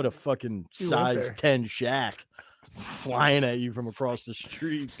 trash, dude. How about a fucking You went size there. 10 shack flying at you from across the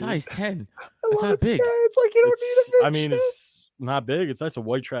street? dude? Size 10. I It's love not it. big. Yeah, it's like you don't need a big I mean, shoe. it's not big. That's a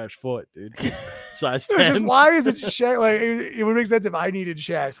white trash foot, dude. Size It's just, 10. why is it shack? Like it would make sense if I needed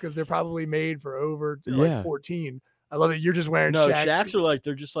shacks because they're probably made for over Yeah. like 14. I love that you're just wearing No, shacks. shacks are like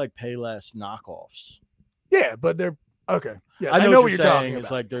they're just like Payless knockoffs. Yeah, but they're okay. Yeah, I know what you're you're talking saying. It's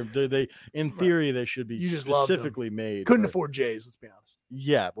about. like they in theory they should be You just loved them. specifically made. Couldn't but- afford J's. Let's be honest.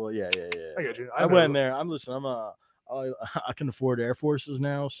 Yeah, well, yeah. I got you. I went there. I can afford Air Forces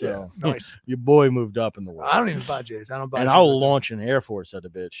now, Yeah, so nice. your boy moved up in the world. I don't even buy J's. I don't buy. and shoes I'll like that. launch an Air Force at a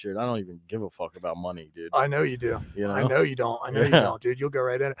bitch, dude. I don't even give a fuck about money, dude. I know you do. You know? I know you don't. I know you Yeah. don't, dude. You'll go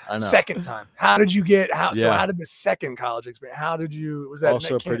right in it. I know. Second time. How did you get? So Yeah. how did the second college experience? How did you? Was that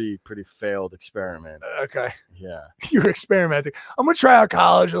Also, a that camp- pretty failed experiment. Okay? Yeah, You're experimenting. I'm gonna try out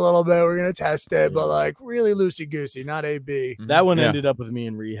college a little bit. We're gonna test it, but Yeah. like really loosey goosey, not AB. that one Yeah. ended up with me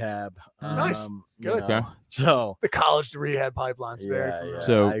in rehab. Nice. You Good. know, Okay. So The college to rehab pipeline's very yeah, familiar. yeah.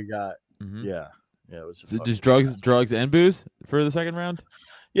 So- I got Mhm. yeah. It was a Is it fucking just blast. drugs and booze for the second round?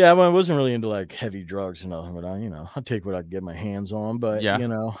 Yeah, well, I wasn't really into like heavy drugs or nothing, but I take what I can get my hands on. But Yeah.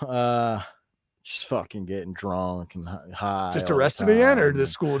 just fucking getting drunk and high. Just all the arrested again, or time, the and-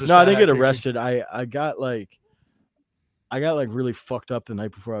 school just? No, I found didn't out get kicked you? arrested. I got like really fucked up the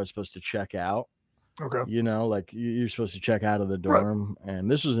night before I was supposed to check out. Okay. You know, like you're supposed to check out of the Right. dorm,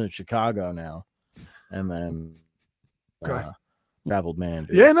 and this was in Chicago now, and then Okay. traveled man.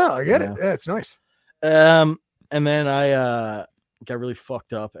 Dude. Yeah, no, I get Yeah. it. Yeah, it's nice. And then I got really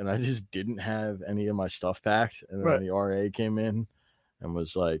fucked up, and I just didn't have any of my stuff packed. And then Right. the RA came in and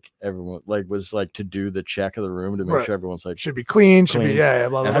was like, everyone was to do the check of the room to make Right. sure everyone's like. Should be clean. Should be Clean. yeah. Blah,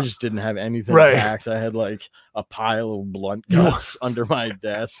 blah, And I blah. just didn't have anything Right. packed. I had like a pile of blunt You want- guts under my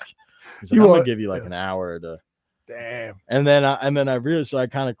desk. He's like, You I'm gonna want- give you like yeah. an hour to. Damn. And then I realized, so I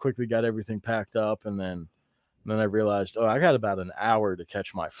kind of quickly got everything packed up, and then I realized, oh, I got about an hour to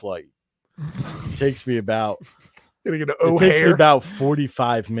catch my flight. It takes me about Gonna get an it takes me O'Hare. about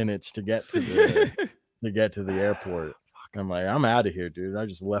 45 minutes to get to the airport. I'm like, I'm out of here, dude. I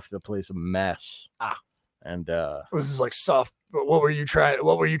just left the place a mess. And Was this like soft? What were you trying?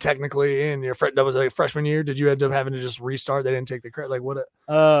 What were you technically in your that was like freshman year? Did you end up having to just restart? They didn't take the credit. Like what?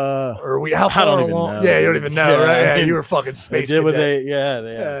 Or we? How far I don't even along? know, Yeah, you don't dude. even know, Yeah, right? I Yeah, mean, you were fucking they space. did what cadet.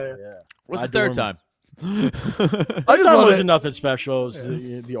 yeah. What's I the third dorm- time? I I just thought it love wasn't it. nothing special. It was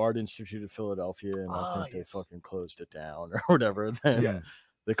Yeah. the Art Institute of Philadelphia, and I Ah, think yes. they fucking closed it down or whatever. Then Yeah.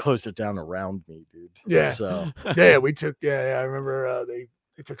 they closed it down around me, dude. Yeah. So Yeah, we took. Yeah, I remember they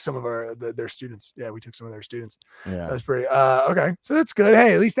They took some of their students. Yeah, we took some of their students. Yeah. That's pretty. Okay, so that's good.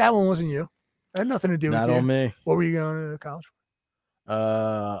 Hey, at least that one wasn't you. That had nothing to do with Not you. on me. What were you going to college for?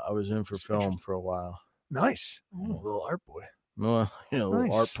 I was in for film for a while. Nice. Ooh, little art boy. Well, little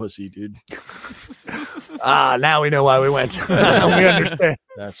Nice. art pussy, dude. Now we know why we went. We understand.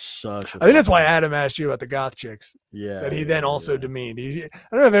 That's such. I think that's why Adam asked you about the goth chicks. Yeah. That he then also demeaned. I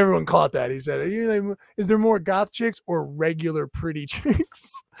don't know if everyone caught that. He said, "Is there more goth chicks or regular pretty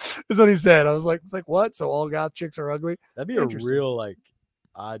chicks?" Is what he said. I was like, what? So all goth chicks are ugly? That'd be a real like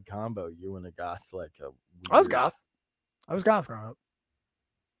odd combo. You and a goth, like a. I was goth. Growing up.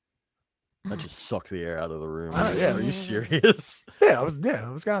 That just sucked the air out of the room. Yeah. Are you serious? Yeah, I was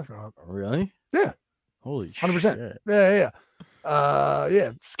goth growing up. Really? Yeah. Holy 100%. shit.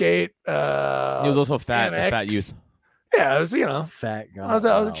 Yeah. Skate. He was also fat, a fat youth. Yeah, I was, Fat guy. I was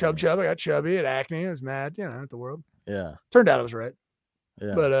a chub. I got chubby, had acne. I was mad, at the world. Yeah. Turned out I was right.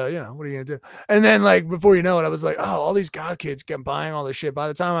 Yeah. But what are you gonna do? And then like before you know it, I was like, oh, all these goth kids kept buying all this shit. By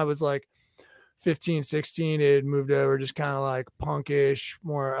the time I was like 15, 16, it had moved over just kind of like punkish,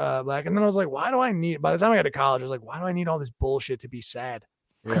 more black. And then I was like, by the time I got to college, I was like, why do I need all this bullshit to be sad?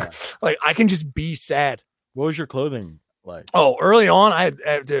 Yeah. Like I can just be sad. What was your clothing like? Oh, early on, I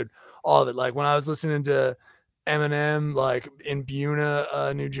had, dude, all of it. Like when I was listening to Eminem, like in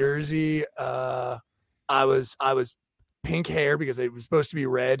Buna, New Jersey, I was pink hair because it was supposed to be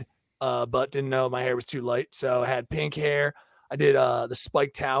red, but didn't know my hair was too light. So I had pink hair. I did the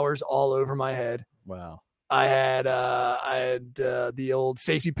spike towers all over my head. Wow. I had the old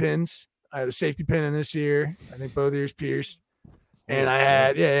safety pins. I had a safety pin in this ear. I think both ears pierced. And I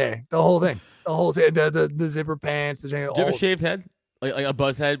had the whole thing. The zipper pants. Did you have a shaved head? Like a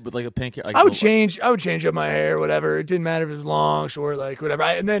buzz head with like a pink hair? Like I would change up my hair, whatever. It didn't matter if it was long, short, like whatever.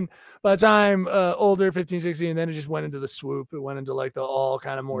 And then by the time older, 15, 16, then it just went into the swoop. It went into like the all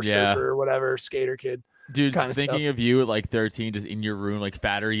kind of more surfer, whatever, skater kid. Dude, kind of thinking stuff. of you at like 13, just in your room, like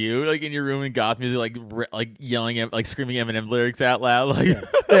fatter you, like in your room in goth music, like yelling at, like screaming Eminem lyrics out loud, like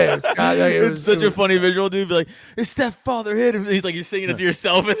it's such a funny visual, dude. Be like, his stepfather hit him. He's like, you're singing it to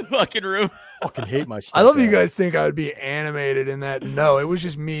yourself in the fucking room. Fucking hate my stuff. I love you guys think I would be animated in that. No, it was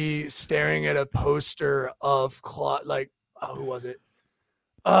just me staring at a poster of who was it?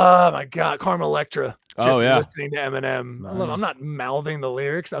 Oh my God, Carmen Electra. Just listening to Eminem. Nice. I'm not mouthing the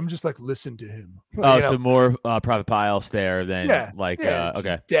lyrics. I'm just like, listen to him. So more Private Pile stare than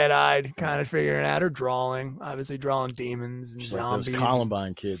okay. Dead-eyed, kind of figuring out, or drawing. Obviously, drawing demons and zombies. Those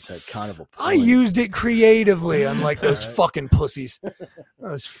Columbine kids had kind of a point. I used it creatively, unlike those fucking pussies.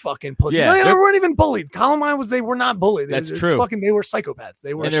 Those fucking pussies. Yeah, they weren't even bullied. Columbine they were not bullied. That's true. They were psychopaths.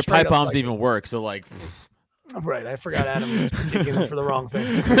 They were, and their pipe bombs psychopaths. even work. So like. Right, I forgot Adam was critiquing them for the wrong thing.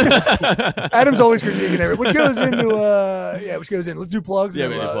 Adam's always critiquing everything, which goes into let's do plugs. Yeah,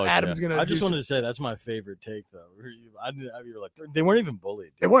 and then, plugs, Adam's gonna. I just wanted to say that's my favorite take though. You were like they weren't even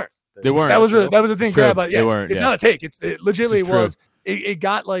bullied. They weren't. They weren't. That was a thing. True. But They weren't. It's not a take. It legitimately True. was. It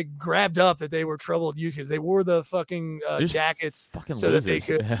got like grabbed up that they were troubled youth kids. They wore the fucking jackets so that they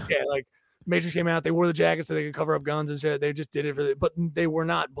could. Like Matrix came out, they wore the jackets so they could cover up guns and shit. They just did it but they were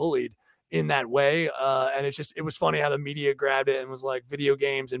not bullied in that way, and it was funny how the media grabbed it and was like video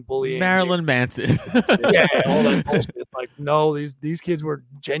games and bullying. Marilyn Manson. All that bullshit. Like, no, these kids were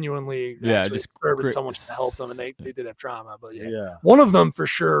genuinely just someone to help them, and they did have trauma. But one of them for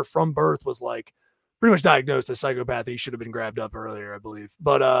sure from birth was like pretty much diagnosed as psychopath. He should have been grabbed up earlier, I believe.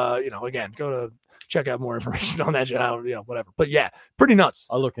 But again, go to check out more information on that shit. Whatever. But yeah, pretty nuts.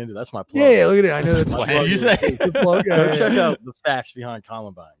 I'll look into it. That's my plug. Yeah, look at it. I know that's my plug. Did you say? Plug. Go check out the facts behind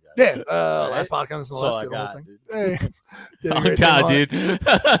Columbine, guys. Yeah, last podcast on the left. On God, dude.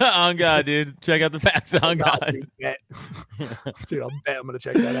 On God, dude. Check out the facts on God. Dude, I'll bet I'm gonna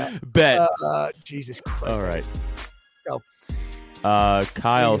check that out. Bet. Jesus Christ. All right. Go.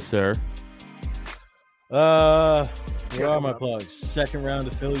 Kyle, sir. Where are my plugs? Second round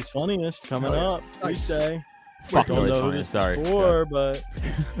of Philly's Funniest coming up Tuesday. Fuck Don't Philly's know who Funniest. this Sorry. is for, but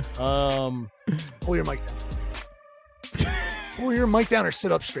pull your mic down. Pull your mic down or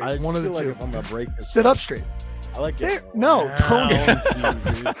sit up straight. One of the two. I'm gonna break this. Sit up straight. I like it. No,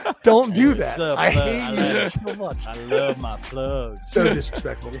 don't do that. I hate you so much. I love my plugs. So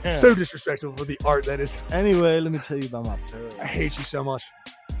disrespectful. Yeah. So disrespectful for the art that is. Anyway, let me tell you about my plugs. I hate you so much.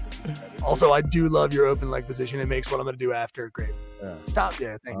 Also, I do love your open leg position. It makes what I'm going to do after great. Yeah. Stop.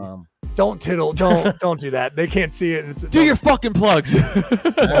 Yeah, thank you. Don't tittle. Don't do that. They can't see it. Do your fucking plugs.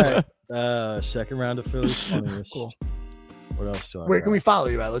 All right. Second round of Philly's Funniest. Cool. What else do I Where got? can we follow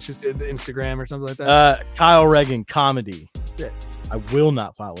you at? Let's just Instagram or something like that. Kyle Regan comedy. Yeah. I will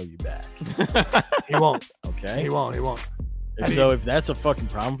not follow you back. He won't. Okay. He won't. So if that's a fucking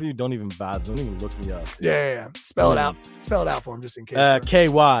problem for you, don't even bother. Don't even look me up. Yeah. Spell it out. Spell it out for him just in case.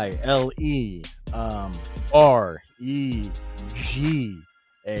 KYLEREGAN.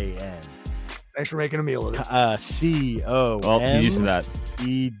 Thanks for making a meal of it. COMEDY. Well, he's used to that.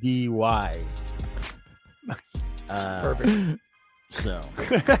 Nice. Perfect. So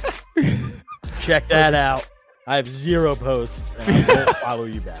check that out. I have 0 posts and I won't follow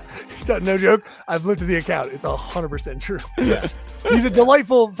you back. No joke. I've looked at the account. It's 100% true. Yeah. He's a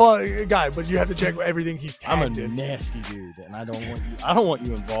delightful, fun guy, but you have to check everything he's tagged I'm a in. nasty dude, and I don't want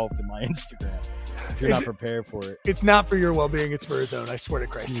you involved in my Instagram if you're not prepared for it. It's not for your well-being. It's for his own. I swear to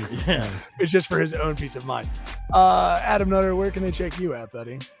Christ. Yeah. It's just for his own peace of mind. Adam Nutter, where can they check you out,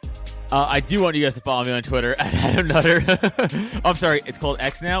 buddy? I do want you guys to follow me on Twitter at Adam Nutter. I'm sorry, it's called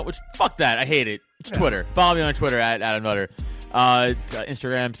X now, which fuck that. I hate it. It's Twitter. Follow me on Twitter at Adam Nutter.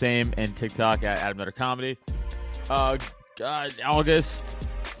 Instagram, same, and TikTok at Adam Nutter Comedy. August.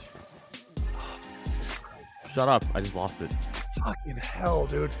 Shut up. I just lost it. Fucking hell,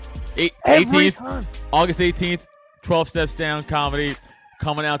 dude. 18th. August 18th, 12 Steps Down Comedy.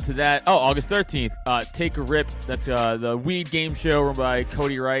 Coming out to that. Oh, August 13th, Take a Rip. That's the weed game show run by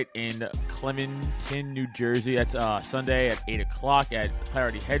Cody Wright in Clementon, New Jersey. That's Sunday at 8 o'clock at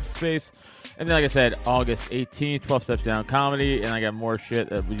Clarity Headspace. And then, like I said, August 18th, 12 Steps Down Comedy. And I got more shit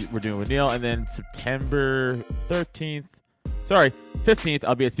that we're doing with Neil. And then September 15th,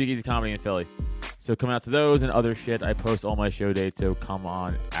 I'll be at Speakeasy Comedy in Philly. So come out to those and other shit. I post all my show dates, so come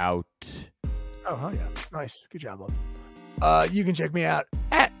on out. Oh, hell yeah. Nice. Good job, bud. You can check me out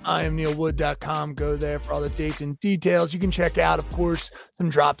at IamNeilWood.com. Go there for all the dates and details. You can check out, of course, some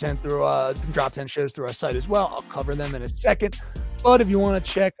Drop 10 shows through our site as well. I'll cover them in a second. But if you want to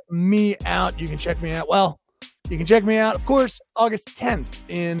check me out, you can check me out. Well, you can check me out, of course, August 10th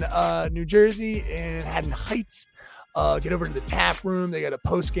in New Jersey in Haddon Heights. Get over to the Tap Room. They got a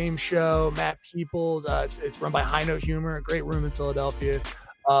post-game show. Matt Peoples. It's run by High Note Humor, a great room in Philadelphia.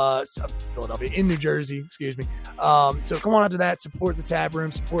 In New Jersey, excuse me. So come on out to that, support the Tab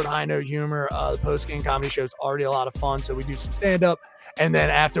Room, support High Note Humor. The post-game comedy show is already a lot of fun, so we do some stand-up, and then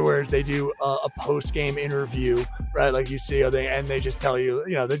afterwards they do a post-game interview, right? Like you see, and they just tell you,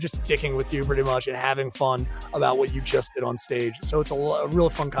 they're just dicking with you pretty much and having fun about what you just did on stage. So it's a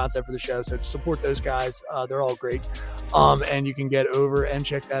real fun concept for the show. So support those guys. They're all great. And you can get over and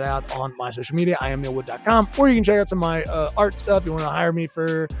check that out on my social media, IamNeilWood.com, or you can check out some of my art stuff. You want to hire me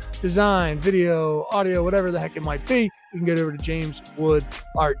for design, video, audio, whatever the heck it might be, you can get over to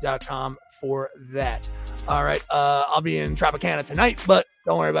JamesWoodArt.com for that. All right. I'll be in Tropicana tonight, but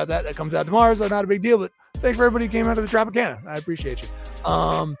don't worry about that. That comes out tomorrow, so not a big deal. But thanks for everybody who came out to the Tropicana. I appreciate you.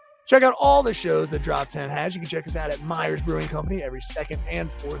 Check out all the shows that Drop 10 has. You can check us out at Myers Brewing Company every second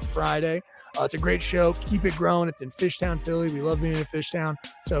and fourth Friday. It's a great show. Keep it growing. It's in Fishtown, Philly. We love being in Fishtown.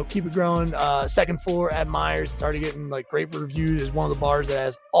 So keep it growing. Second floor at Myers. It's already getting great reviews. It's one of the bars that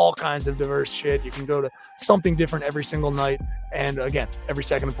has all kinds of diverse shit. You can go to something different every single night. And again, every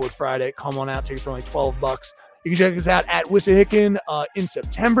second and fourth Friday. Come on out. Tickets are only $12. You can check us out at Wissahickon in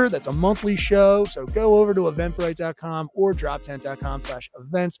September. That's a monthly show. So go over to eventbrite.com or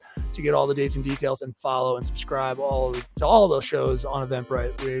drop10.com/events to get all the dates and details and follow and subscribe to all those shows on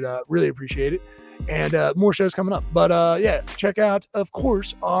Eventbrite. We'd really appreciate it. And more shows coming up. But check out, of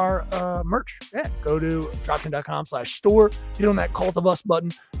course, our merch. Yeah, go to drop10.com/store. Hit on that Cult of Us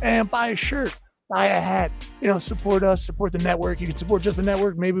button and buy a shirt. Buy a hat. Support us. Support the network. You can support just the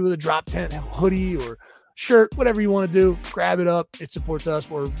network, maybe with a Drop 10 hoodie or shirt, whatever you want to do. Grab it up. It supports us.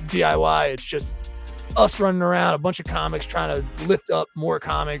 We're DIY. It's just us running around, a bunch of comics trying to lift up more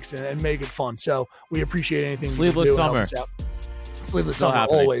comics and make it fun. So we appreciate anything. Sleeveless summer. Sleeveless Still summer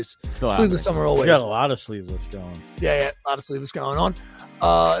happening. Always. Still Sleeveless summer always. We got a lot of sleeveless going. Yeah, a lot of sleeveless going on.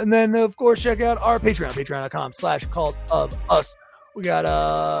 And then, of course, check out our Patreon, patreon.com/Cult of Us. We got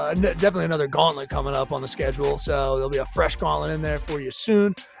definitely another gauntlet coming up on the schedule, so there'll be a fresh gauntlet in there for you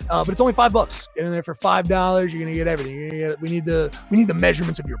soon. But it's only $5. Get in there for $5. You're gonna get everything. We need the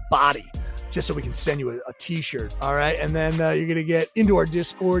measurements of your body, just so we can send you a T-shirt. All right, and then you're gonna get into our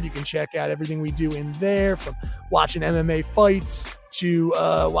Discord. You can check out everything we do in there, from watching MMA fights to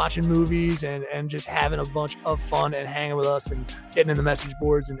watching movies and just having a bunch of fun and hanging with us and getting in the message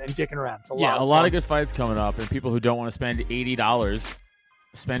boards and dicking around. It's a lot of good fights coming up, and people who don't want to spend $80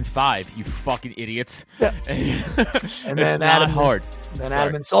 spend $5. You fucking idiots. Yeah. And then Adam, hard. Then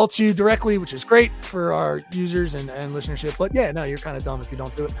Adam insults you directly, which is great for our users and listenership. But yeah, no, you're kind of dumb if you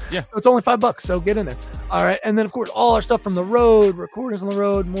don't do it. Yeah. So it's only $5. So get in there. All right. And then of course, all our stuff from the road, recordings on the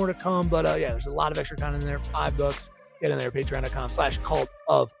road, more to come. But there's a lot of extra content in there. $5. Get in there, patreon.com/Cult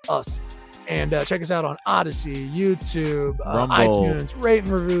of Us. And check us out on Odyssey, YouTube, Rumble. iTunes, rate and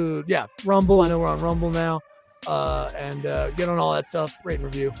review. Yeah, Rumble. I know we're on Rumble now. And get on all that stuff. Rate and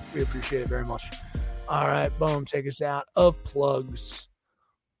review. We appreciate it very much. All right, boom. Take us out of plugs.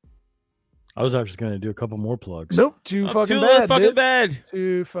 I was actually going to do a couple more plugs. Nope, too fucking too bad. fucking dude. bad.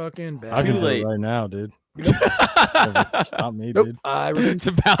 Too fucking bad. I can Too do late. it right now, dude. Stop me, Nope. dude. I refuse. It's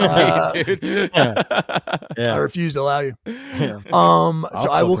about me, dude. I Yeah. refuse to allow you. Yeah. So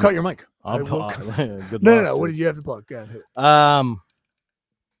I'll I will fucking- cut your mic. I I'll will put, cut- good No. luck, What dude. did you have to plug? Go ahead. hit it.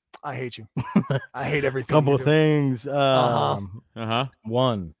 I hate you. I hate everything. Couple you do. things. Uh-huh.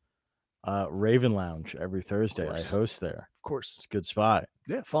 One, Raven Lounge every Thursday. I course. host there. Of course. It's a good spot.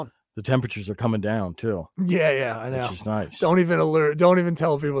 Yeah, fun. The temperatures are coming down too, Yeah, I know. which is nice. Don't even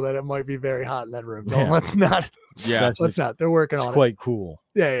tell people that it might be very hot in that room. Yeah. Let's not. Yeah. Actually, Let's not. They're working it's on quite cool.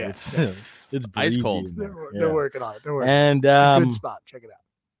 it. Yeah. It's Yeah. Ice breezy cold. in They're, there. they're Yeah. working on it. They're working. And It's a I good spot. Check it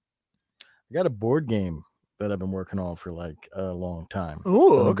out. got a board game that I've been working on for like a long time.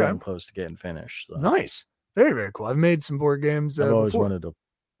 Ooh, And I'm okay. getting close to getting finished. So Nice. Very, very cool. I've made some board games. I've always before. wanted to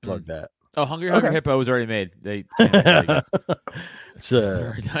plug that. Oh, Hungry Okay. Hippo was already made. They It's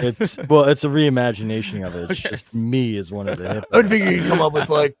a it's a reimagination of it. It's Okay. just me as one of the I hippos. would figure you'd come up with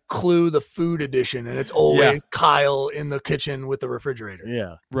like Clue the food edition, and it's always Kyle in the kitchen with the refrigerator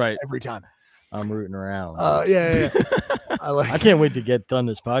Yeah, right. every time. I'm rooting around. Yeah. I like. I can't wait to get done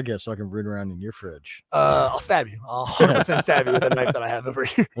this podcast so I can root around in your fridge. I'll stab you. I'll 100% stab you with a knife that I have over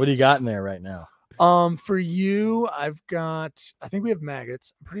here. What do you got in there right now? For you, I've got. I think we have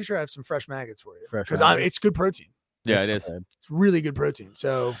maggots. I'm pretty sure I have some fresh maggots for you Fresh because maggots? it's good protein. Yeah, it is. Okay. It's really good protein.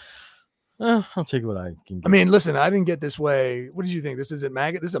 So I'll take what I can get. I mean, listen, I didn't get this way. What did you think? This isn't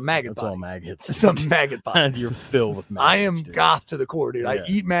maggot. This is a maggot It's all body. maggots. It's a maggot body. You're filled with maggots. I am dude. goth to the core, dude. I Yeah.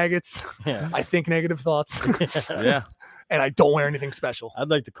 eat maggots. Yeah. I think negative thoughts, Yeah. and I don't wear anything special. I'd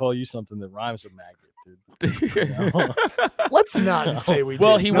like to call you something that rhymes with maggot, dude. Let's not say we.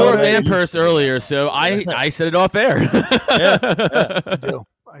 Well, did. he No, wore a no, man you- purse earlier, so I said it off air. I do.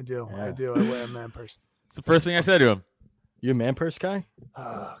 I do. I Yeah. do. I wear a man purse. It's the first thing I said to him. You a man purse guy?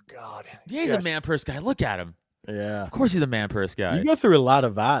 Oh God. Yeah, he's Yes. a man purse guy. Look at him. Yeah. Of course, he's a man purse guy. You go through a lot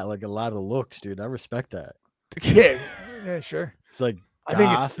of like a lot of looks, dude. I respect that. Yeah. Yeah. Sure. It's like I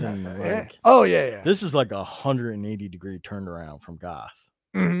think it's. goth and Yeah. like Oh yeah. this is like 180-degree turnaround from goth.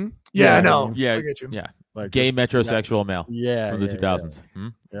 Mm-hmm. Yeah, Yeah. I know. yeah, I get you. yeah. Like Gay just- metrosexual male Yeah, from the yeah, 2000s. Hmm?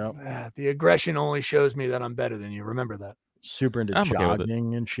 Yeah. Ah, the aggression only shows me that I'm better than you. Remember that. Super into I'm okay with it.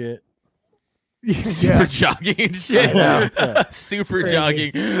 jogging and shit. Super Yeah. jogging and shit. I know. Super crazy.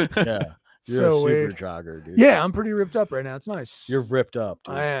 jogging. Yeah. You're So a super weird. jogger, dude. Yeah, I'm pretty ripped up right now. It's nice. You're ripped up,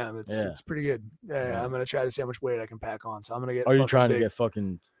 dude. I am. It's Yeah. it's pretty good. Yeah, Yeah. I'm gonna try to see how much weight I can pack on. So I'm gonna get. Are you fucking trying big. to get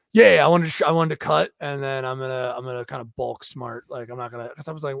fucking Yeah, I wanted to cut, and then I'm gonna kind of bulk smart. Like I'm not gonna, because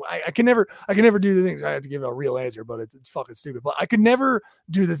I was like, I can never do the things. I have to give a real answer, but it's fucking stupid. But I could never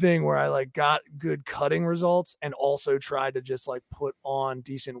do the thing where I like got good cutting results and also tried to just like put on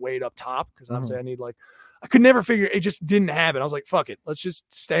decent weight up top, because obviously I need like, I could never figure it. Just didn't happen. I was like, fuck it, let's just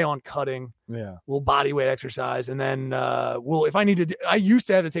stay on cutting. yeah. We'll body weight exercise, and then we'll if I need to. I used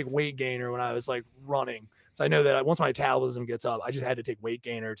to have to take weight gainer when I was like running. So I know that once my metabolism gets up, I just had to take weight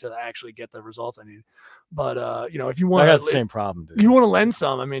gainer to actually get the results I needed. But if you I want got the same problem, dude. if you want to lend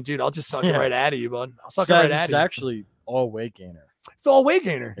some, I mean, dude, I'll just suck it Yeah. right out of you, bud. I'll suck It's it right out of it's you. actually all weight gainer. It's all weight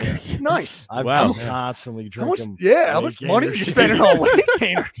gainer. Yeah. Nice. I'm Wow. constantly How much? drinking. Yeah. How weight much money gainer are you shit. spending on weight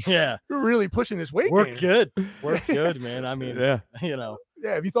gainer? Yeah. You're really pushing this weight Work gainer. good. Work good, man. I mean, Yeah. you know.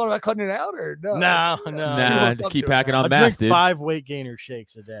 Yeah. Have you thought about cutting it out or no? No, no. Too Nah, hooked just up keep to it packing now. on I mass, drink dude. 5 weight gainer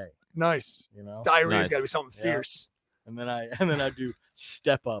shakes a day. Nice. You know, Diarrhea's Nice. got to be something Yeah. fierce. and then I do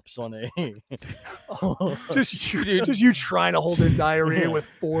step ups on a. Just you, Dude. just you trying to hold in diarrhea Yeah. with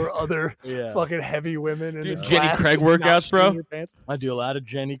 4 other Yeah. fucking heavy women in Dude, this Jenny class, Craig just not workouts, bro? shitting your pants. I do a lot of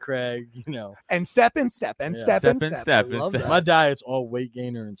Jenny Craig. You know, And step in, step in, Yeah. step in, Step in, step. step I in, love step. that. my diet's all weight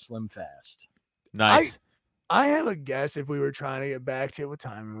gainer and slim fast. Nice. I have a guess if we were trying to get back to what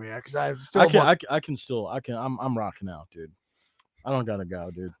time we at, because I still I'm rocking out, dude. I don't gotta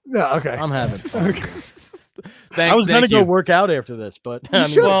go, dude. no, okay. I'm having fun. dude. Thank, I was gonna thank go you. work out after this, but I mean,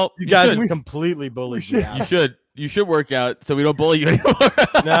 should. Well, you guys should. have completely bullied me should. out. You should. You should work out so we don't bully you anymore.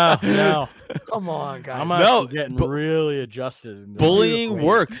 No, Come on, guys. I'm No, actually getting bu- really adjusted. into Bullying beautiful.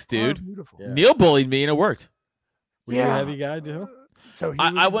 works, You are dude. beautiful. Yeah. Neil bullied me and it worked. Were you a Yeah. heavy guy, too? So he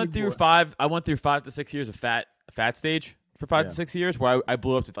was I a went big through boy. 5. I went through 5 to 6 years of fat stage for 5 to Yeah. 6 years, where I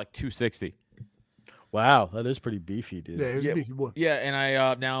blew up to like 260. Wow, that is pretty beefy, dude. Yeah, he was Yeah. a beefy boy. Yeah, and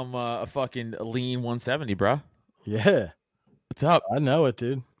I now I'm a fucking lean 170, bro. Yeah, What's up? I know it,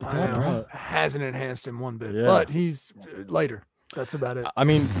 dude. What's I up, know. bro? Hasn't enhanced him one bit, Yeah. but he's lighter. That's about it. I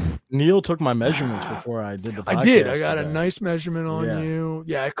mean, Neil took my measurements before I did the podcast. I did. I got a today. nice measurement on Yeah. you.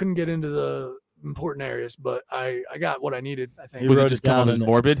 Yeah, I couldn't get into the important areas, but I got what I needed, I think. He Was wrote it just it come down up as in a-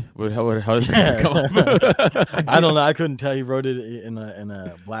 morbid? How did Yeah. it come up? I don't know. I couldn't tell. He wrote it in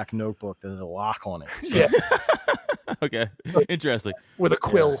a black notebook that had a lock on it. So, Yeah, Okay, interesting. with a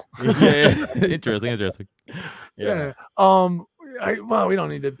quill. Yeah. Interesting. Yeah. Well, we don't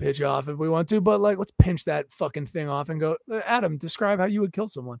need to pitch off if we want to, but like, let's pinch that fucking thing off and go. Adam, describe how you would kill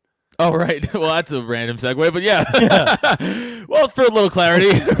someone. Oh, right. Well, that's a random segue, but yeah. Well, for a little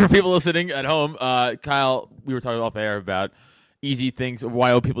clarity for people listening at home, Kyle, we were talking off air about easy things,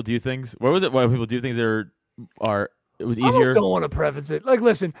 why people do things. What was it? Why people do things it was I easier. almost don't want to preface it. Like,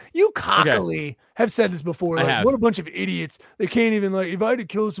 listen, you cockily have said this before. I Like, have. what a bunch of idiots. They can't even, like, if I had to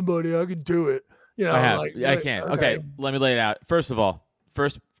kill somebody, I could do it. You know, I have. like, I can't. Okay, let me lay it out. First of all,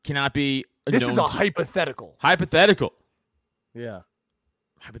 cannot be. This is a known to- hypothetical. hypothetical. yeah.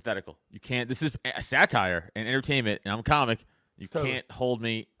 Hypothetical. You can't. This is a satire and entertainment, and I'm a comic. You Totally. can't hold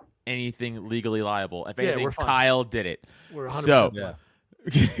me anything legally liable. If Yeah, anything, we're fine. Kyle did it. We're 100% So- Yeah.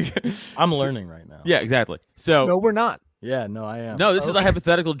 yeah, I'm learning right now. exactly. So No, we're not. Yeah. No, I am. no, this is a Okay.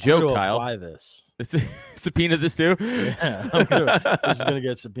 hypothetical I'm joke, gonna Kyle. apply this. Subpoena this too. Yeah. This is gonna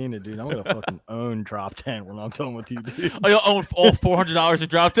get subpoenaed, dude. I'm gonna fucking own Drop 10 when I'm done with you, dude. Oh, you'll own all $400 of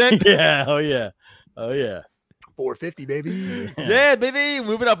drop tent? Yeah. Oh yeah. Oh yeah. 450, baby. Yeah, baby,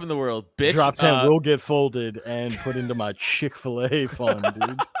 moving up in the world, bitch. Drop 10 will get folded and put into my Chick-fil-A fund,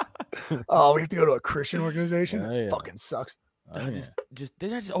 dude. Oh, we have to go to a Christian organization? Oh, That yeah. fucking sucks. Oh, yeah. They're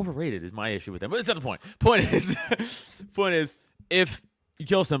just overrated is my issue with them. But that's not the point. Point is, if you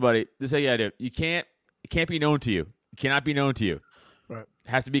kill somebody, this is how you gotta do it. It can't be known to you. It cannot be known to you. Right. It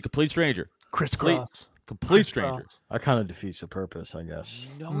has to be a complete stranger. Crisscross. Complete stranger. That kind of defeats the purpose, I guess.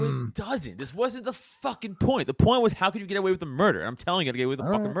 No, it doesn't. This wasn't the fucking point. The point was, how could you get away with the murder? I'm telling you, to get away with the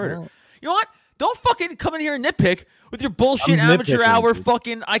fucking right, murder. all right. You know what? Don't fucking come in here and nitpick with your bullshit I'm amateur nitpicking, hour dude.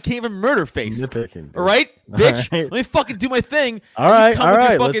 fucking I can't even murder face. Nitpicking, dude. All right, bitch? right. Let me fucking do my thing. All You right, come all with your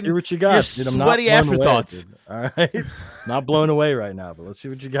right. Let's fucking- see what you got, your dude. I'm not sweaty blown away, afterthoughts. dude. All right, not blown away right now, but let's see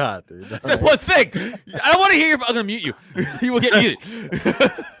what you got, dude. All Say right. one thing. I don't want to hear your. I'm gonna mute you. You will get muted.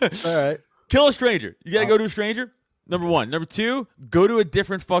 It's all right. Kill a stranger. You gotta go to a stranger. Number one. Number two. Go to a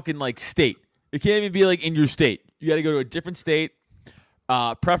different fucking like state. It can't even be like in your state. You gotta go to a different state.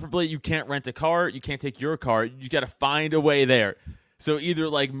 Preferably, you can't rent a car. You can't take your car. You gotta find a way there. So either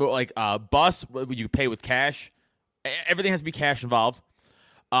like bus, you pay with cash. Everything has to be cash involved.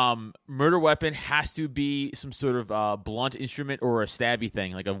 Murder weapon has to be some sort of blunt instrument or a stabby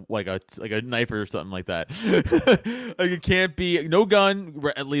thing, like a knife or something like that. Like it can't be no gun.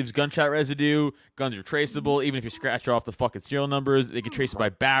 It leaves gunshot residue. Guns are traceable, even if you scratch off the fucking serial numbers. They can trace it by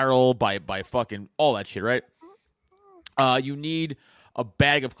barrel, by fucking all that shit, right? You need a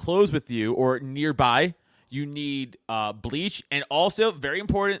bag of clothes with you or nearby. You need bleach, and also very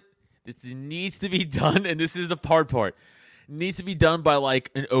important. This needs to be done, and this is the hard part. Needs to be done by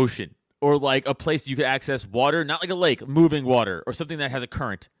like an ocean or like a place you could access water, not like a lake, moving water or something that has a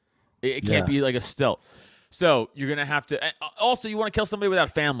current. It can't be like a still. So you're gonna have to. Also, you want to kill somebody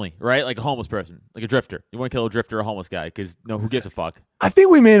without family, right? Like a homeless person, like a drifter. You want to kill a drifter or a homeless guy because who gives a fuck? I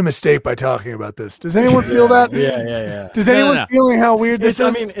think we made a mistake by talking about this. Does anyone feel that? Yeah. Does No, anyone no. feeling how weird this I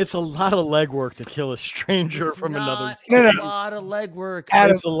is? mean, it's a lot of legwork to kill a stranger from another Not state. No, a no. lot of legwork.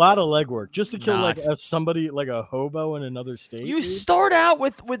 Adam, It's a lot of legwork just to kill like Not. somebody like a hobo in another state. You dude. start out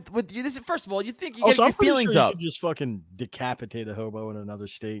with you. This is first of all, you think you get Also, your I'm pretty feelings sure up. you could just fucking decapitate a hobo in another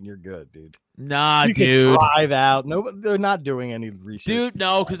state and you're good, dude. Nah, You dude. can drive out. No, they're not doing any research. Dude,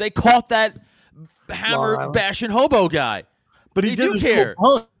 no, because they caught that hammer Wow. bashing hobo guy. but he they did do it to care. a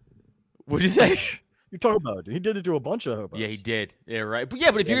bunch. What'd you say? You're talking about it. He did it to a bunch of hobos. Yeah, he did. Yeah, right. But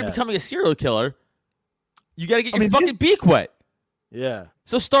if you're Yeah. becoming a serial killer, you got to get your mean, fucking this- beak wet. Yeah.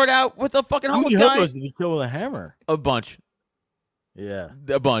 So start out with a fucking How homeless many guy. hobos did he kill with a hammer? A bunch. Yeah.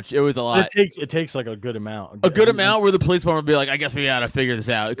 A bunch. It was a But lot. it takes like a good amount. A good amount where the police department would be like, I guess we got to figure this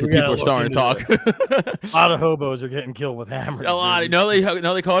out because We people gotta are starting to look talk. A lot of hobos are getting killed with hammers. A lot. dude. No,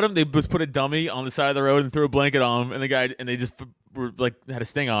 they caught him. They just put a dummy on the side of the road and threw a blanket on him, and they just were like had a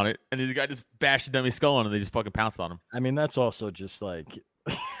sting on it, and the guy just bashed the dummy's skull on, and they just fucking pounced on him. I mean, that's also just like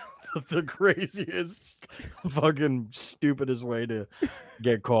the craziest, fucking stupidest way to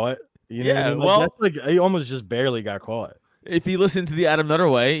get caught. You know what I Yeah, mean? well- that's like he almost just barely got caught. If he listened to the Adam Nutter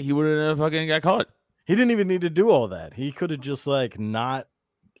way, he wouldn't have fucking got caught. He didn't even need to do all that. He could have just like not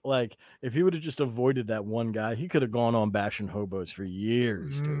like if he would have just avoided that one guy, he could have gone on bashing hobos for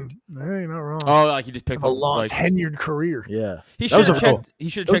years, dude. Hey, not wrong. Oh, like he just picked a long like, tereed career. Yeah, He that was should have a real- checked. He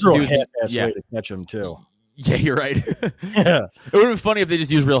should that have was checked a the real dudes. half-ass Yeah, way to catch him too. Yeah, you're right. Yeah. It would have been funny if they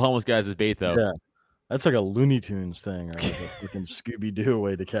just used real homeless guys as bait, though. Yeah. That's like a Looney Tunes thing, or like a freaking Scooby-Doo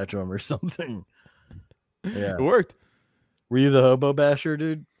way to catch them or something. Yeah. It worked. Were you the hobo basher,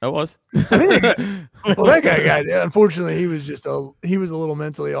 dude? I was. Well, that guy got. Unfortunately, he was a little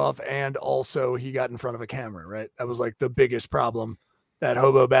mentally off, and also he got in front of a camera. Right, that was like the biggest problem. That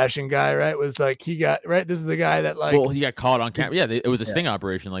hobo bashing guy, right, was like he got right. This is the guy that like. Well, he got caught on camera. Yeah, it was a sting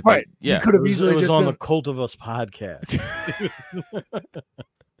operation. Like, right. Yeah, He could have It easily was just on been, the Cult of Us podcast.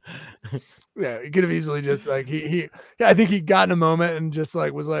 Yeah, he could have easily just like he. I think he got in a moment and just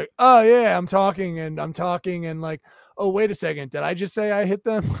like was like, oh yeah, I'm talking and like, oh wait a second, did I just say I hit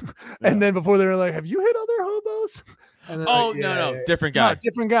them? And then before they were like, have you hit other hobos? And then oh like, no, different guy. No,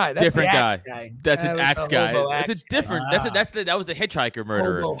 different guy. That's Different the guy. axe guy. That's That an was axe the guy. hobo That's axe a different. That was the hitchhiker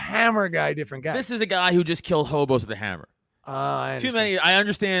murderer. hobo hammer guy. Different guy. This is a guy who just killed hobos with a hammer. I Too understand. many. I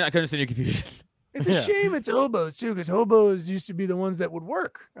understand. I can understand your confusion. It's a shame it's hobos too, because hobos used to be the ones that would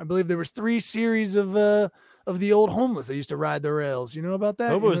work. I believe there was 3 series of the old homeless that used to ride the rails. You know about that?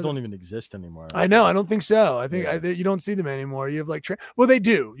 Hobos You know don't even exist anymore. I know. I don't think so. I think you don't see them anymore. You have like, well, they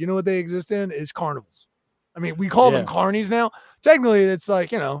do. You know what they exist in is carnivals. I mean, we call them carnies now. Technically, it's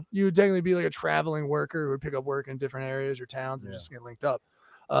like, you would technically be like a traveling worker who would pick up work in different areas or towns and just get linked up.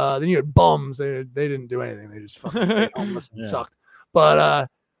 Then you had bums. They didn't do anything. They just fucking stayed homeless and sucked. But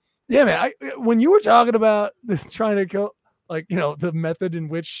yeah, man, when you were talking about trying to kill, like, the method in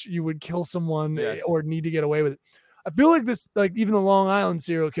which you would kill someone or need to get away with it, I feel like this, like even the Long Island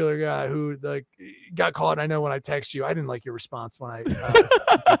serial killer guy who like got caught. I know when I text you, I didn't like your response when I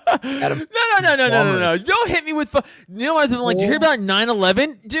had him. No. Don't hit me with. You know what I've been like? Did you hear about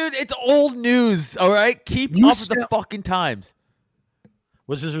 9/11? Dude, it's old news. All right, keep up with the fucking times.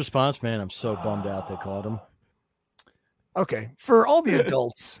 What's his response, man? I'm so bummed out they caught him. Okay, for all the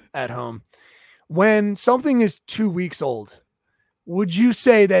adults at home, when something is 2 weeks old, would you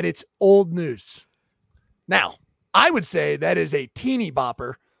say that it's old news? Now, I would say that is a teeny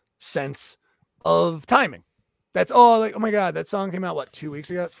bopper sense of timing. That's all like, oh my God, that song came out, 2 weeks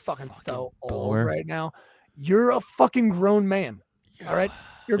ago? It's fucking so old right now. You're a fucking grown man. All right?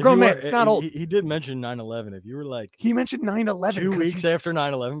 You're a grown man. It's not old. He did mention 9/11. If you were like, he mentioned 9/11 2 weeks after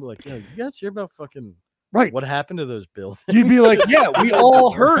 9/11, be like, you guys hear about fucking right? What happened to those buildings? You'd be like, yeah, we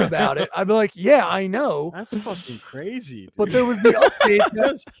all heard about it. I'd be like, yeah, I know. That's fucking crazy. Dude. But there was the update.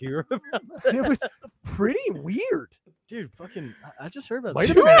 Let's hear about that. It was pretty weird. Dude, fucking, I just heard about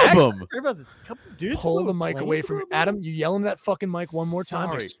Two this. of them. I heard about this couple dudes. Pull the mic away from Adam. You yell in that fucking mic one more time.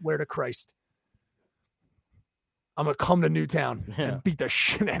 I swear to Christ. I'm going to come to Newtown and beat the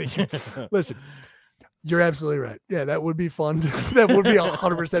shit out of you. Listen, you're absolutely right. Yeah, that would be fun. That would be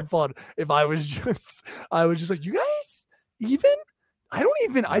 100% fun if I was just like, you guys even?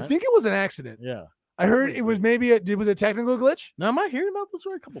 I think it was an accident. Yeah. I heard it was maybe it was a technical glitch. Now, am I hearing about this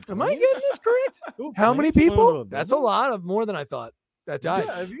or a couple? Am I getting this correct? How many people? That's a lot of more than I thought that died.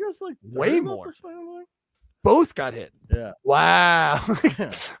 Yeah, have you guys like way more? This, both got hit. Yeah. Wow.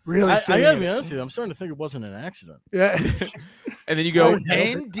 Really? I gotta be honest with you. I'm starting to think it wasn't an accident. Yeah. And then you go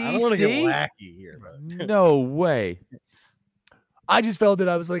NDC. I don't want to get wacky here, but no way. I just felt it.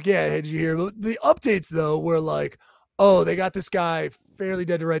 I was like, yeah, did you hear? But the updates though were like, oh, they got this guy fairly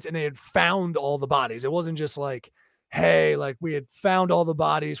dead to rights, and they had found all the bodies. It wasn't just like, hey, like we had found all the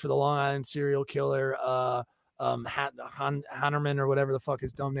bodies for the Long Island serial killer, Hannerman or whatever the fuck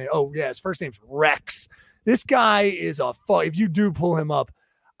his dumb name. Oh yeah, his first name's Rex. This guy is a fuck. If you do pull him up,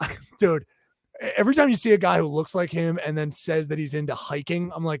 dude, every time you see a guy who looks like him and then says that he's into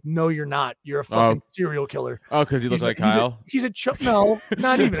hiking, I'm like, no, you're not. You're a fucking serial killer. Oh, because he looks like Kyle? No,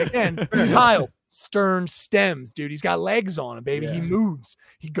 not even. Again, Kyle. Stern stems, dude. He's got legs on him, baby. Yeah. He moves.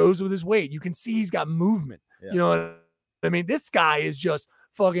 He goes with his weight. You can see he's got movement. Yeah. You know what I mean? This guy is just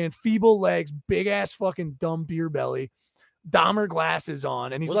fucking feeble legs, big ass fucking dumb beer belly, Dahmer glasses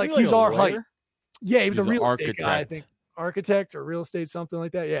on, and he's like he's our height. Yeah, he was a real estate guy, I think. Architect or real estate, something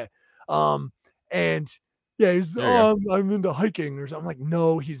like that. Yeah. And yeah, he's I'm into hiking or something. I'm like,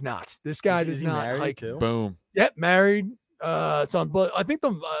 no, he's not. This guy does not hike. Too? Boom. Yep, married. Son, but I think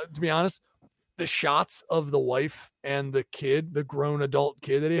to be honest, the shots of the wife and the kid, the grown adult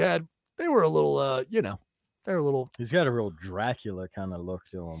kid that he had, they were a little, they're a little. He's got a real Dracula kind of look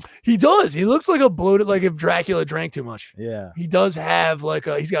to him. He does. He looks like a bloated, like if Dracula drank too much. Yeah. He does have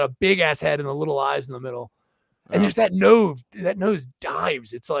he's got a big ass head and the little eyes in the middle. And there's that nose. That nose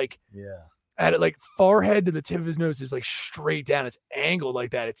dives. It's like, at it, like forehead to the tip of his nose is like straight down. It's angled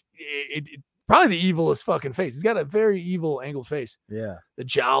like that. It's probably the evilest fucking face. He's got a very evil angled face. Yeah. The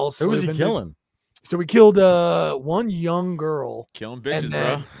jowls. Who was he killing? So we killed one young girl. Killing bitches,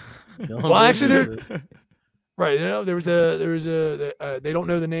 bro. Well, actually, Right. You know, there was a they don't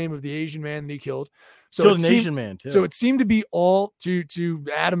know the name of the Asian man that he killed. So Killed it an seemed- Asian man too. So it seemed to be all to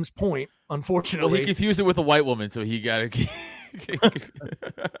Adam's point. Well, Unfortunately, he confused it with a white woman, so he got to.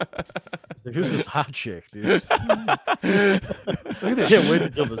 Who's this hot chick, dude? look at I this. can't wait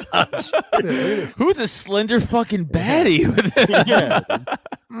to kill this hot chick. Who's a slender fucking baddie? With it? Yeah,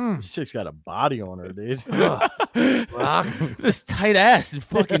 dude. This chick's got a body on her, dude. Rock. This tight ass and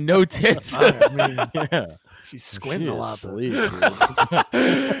fucking no tits. I mean, Yeah, she's squinting She a is lot. Though. sleek,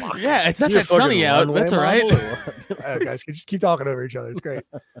 dude. Yeah, it's not You a that sunny fucking out. runway That's all right. model or what? All right, guys, just keep talking over each other. It's great.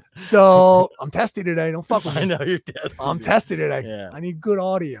 So I'm testy today. Don't fuck with I me. know you're dead. I'm testy today. Yeah. I need good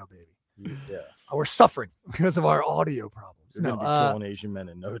audio, baby. Yeah, We're suffering because of our audio problems. you're No, gonna be killing Asian men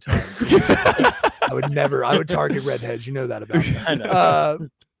in no time. I would never. I would target redheads. You know that about me. I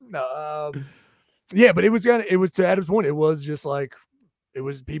know. Yeah, but it was to Adam's point. It was just like it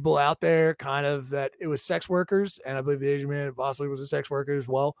was people out there, kind of that. It was sex workers, and I believe the Asian man possibly was a sex worker as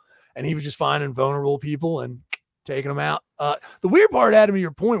well. And he was just finding vulnerable people and taking them out. The weird part, Adam, to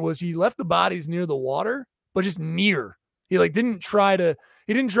your point, was he left the bodies near the water, but just near. He didn't try to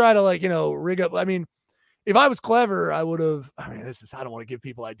like, rig up. I mean, if I was clever, I would have. I mean, I don't want to give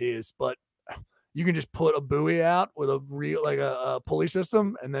people ideas, but you can just put a buoy out with a real a pulley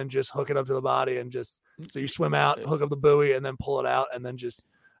system, and then just hook it up to the body, and just so you swim out, hook up the buoy, and then pull it out, and then just.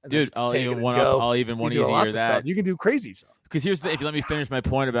 And then Dude, just I'll take it even and one go. up. I'll even You one can do easier lots of that. stuff. You can do crazy stuff. Because here's if you let me finish my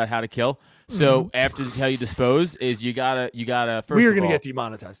point about how to kill. So after how you dispose is you gotta first. We are of going to all- get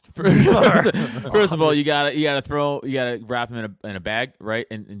demonetized. First of all, you gotta wrap them in a bag, right,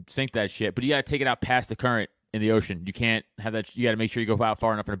 and sink that shit. But you gotta take it out past the current in the ocean. You can't have that. You gotta make sure you go out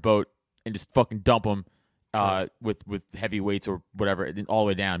far enough in a boat and just fucking dump them with heavy weights or whatever all the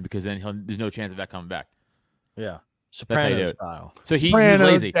way down, because then there's no chance of that coming back. Yeah, That's how you do Soprano it. style. So he was Sopranos,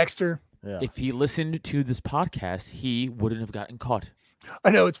 lazy. Dexter. Yeah, If he listened to this podcast, he wouldn't have gotten caught. I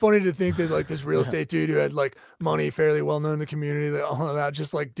know it's funny to think that like this real estate dude who had like money, fairly well known in the community, that all of that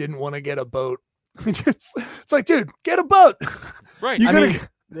just like didn't want to get a boat. It's like, dude, get a boat. Right. You I gotta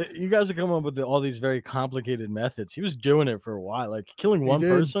mean, you guys have come up with all these very complicated methods. He was doing it for a while, like killing one did.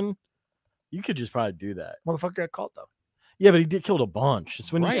 person. You could just probably do that. motherfucker got caught though. Yeah, but he did killed a bunch.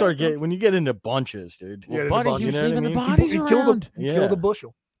 It's when Right. you start when you get into bunches, dude. Yeah, Buddy, bunch, he was you know what I leaving the mean? bodies He around. killed a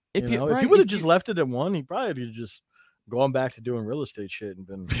bushel. If You know, if right, he would have just left it at one, he probably would have just gone back to doing real estate shit and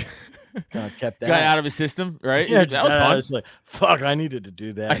been kind of kept that. got out of his system, right? Yeah, that was fun. It's like, fuck, I needed to do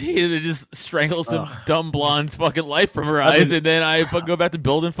I that. needed to just strangle some Ugh. dumb blonde's fucking life from her I've eyes, been- and then I fucking go back to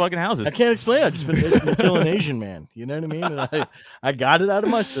building fucking houses. I can't explain. I've just been itching to kill an Asian man. You know what I mean? And I got it out of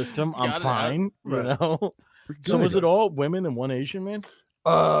my system. I'm Got it out. fine. Right. You know. So was it all women and one Asian man?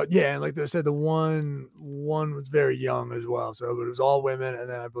 Yeah, and like they said, the one was very young as well. So, but it was all women, and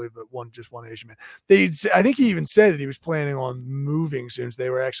then I believe that one Asian man. I think he even said that he was planning on moving soon. So they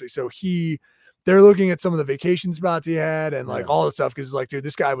were actually they're looking at some of the vacation spots he had and like Yeah. all the stuff, because like, dude,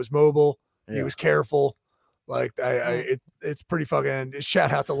 this guy was mobile. He Yeah. was careful. Like it's pretty fucking.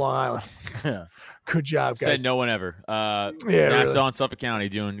 Shout out to Long Island. Yeah. Good job, guys. Said no one ever. Yeah, Nassau really. and Suffolk County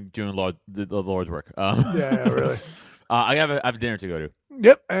doing the Lord's work. Yeah, really. I have dinner to go to.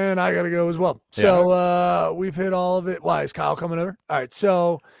 Yep, and I gotta go as well. So we've hit all of it. Why is Kyle coming over? All right,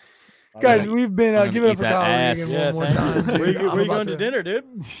 so guys, we've been I'm gonna giving eat up for that Kyle ass. Regan Yeah, one more thank time. you. dude. Where you I'm going about to dinner, dude?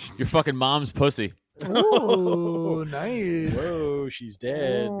 Your fucking mom's pussy. Ooh, nice. Whoa, she's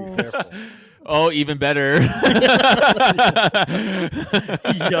dead. Oh. Be careful. Oh, even better.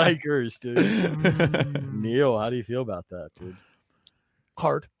 Yikers, dude. Neil, how do you feel about that, dude?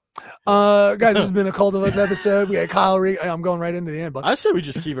 Hard. Guys, this has been a Cult of Us episode. We had Kyle Regan. I'm going right into the end, but I say we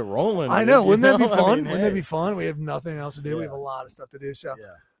just keep it rolling. I dude, know. you Wouldn't that be know? I fun? mean, Wouldn't that hey. be fun? We have nothing else to do. We Yeah. have a lot of stuff to do. So, Yeah.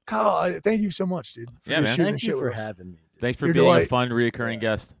 Kyle, thank you so much, dude. For Yeah, just man. shooting Thank the you shit for with us. having me. Dude. Thanks for Your being delight. a fun reoccurring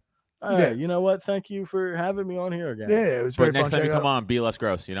guest. All right, you know what? Thank you for having me on here again. Yeah, it was But very next fun. time you Check it come out. on, be less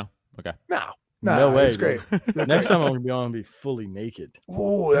gross. You know? Okay. No, way, it's great. Next time I'm gonna be on and be fully naked.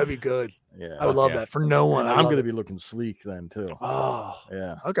 Oh, that'd be good. Yeah, I would love yeah. that for no one. And I I'm love gonna it. be looking sleek then too. Oh,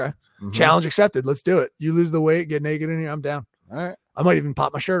 Yeah. okay. Mhm. Challenge accepted. Let's do it. You lose the weight, get naked in here. I'm down. All right. I might even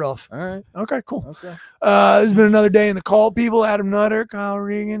pop my shirt off. All right. Okay, cool. Okay. This has been another day in the call, people. Adam Nutter, Kyle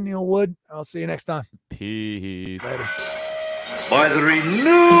Regan, Neil Wood. I'll see you next time. Peace. Later. By the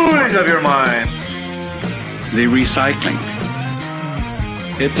renewing of your mind. The recycling.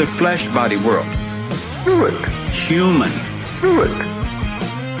 It's a flesh body world. Do it. Human. Do it.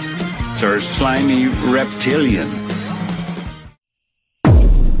 Sir slimy reptilian.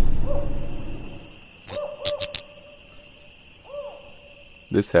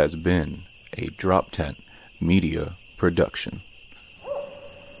 This has been a Drop Tent Media Production.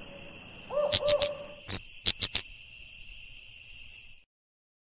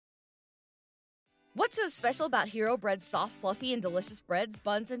 What's so special about Hero Bread's soft, fluffy, and delicious breads,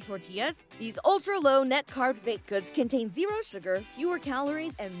 buns, and tortillas? These ultra-low net-carb baked goods contain zero sugar, fewer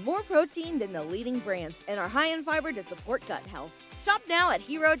calories, and more protein than the leading brands, and are high in fiber to support gut health. Shop now at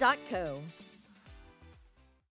hero.co.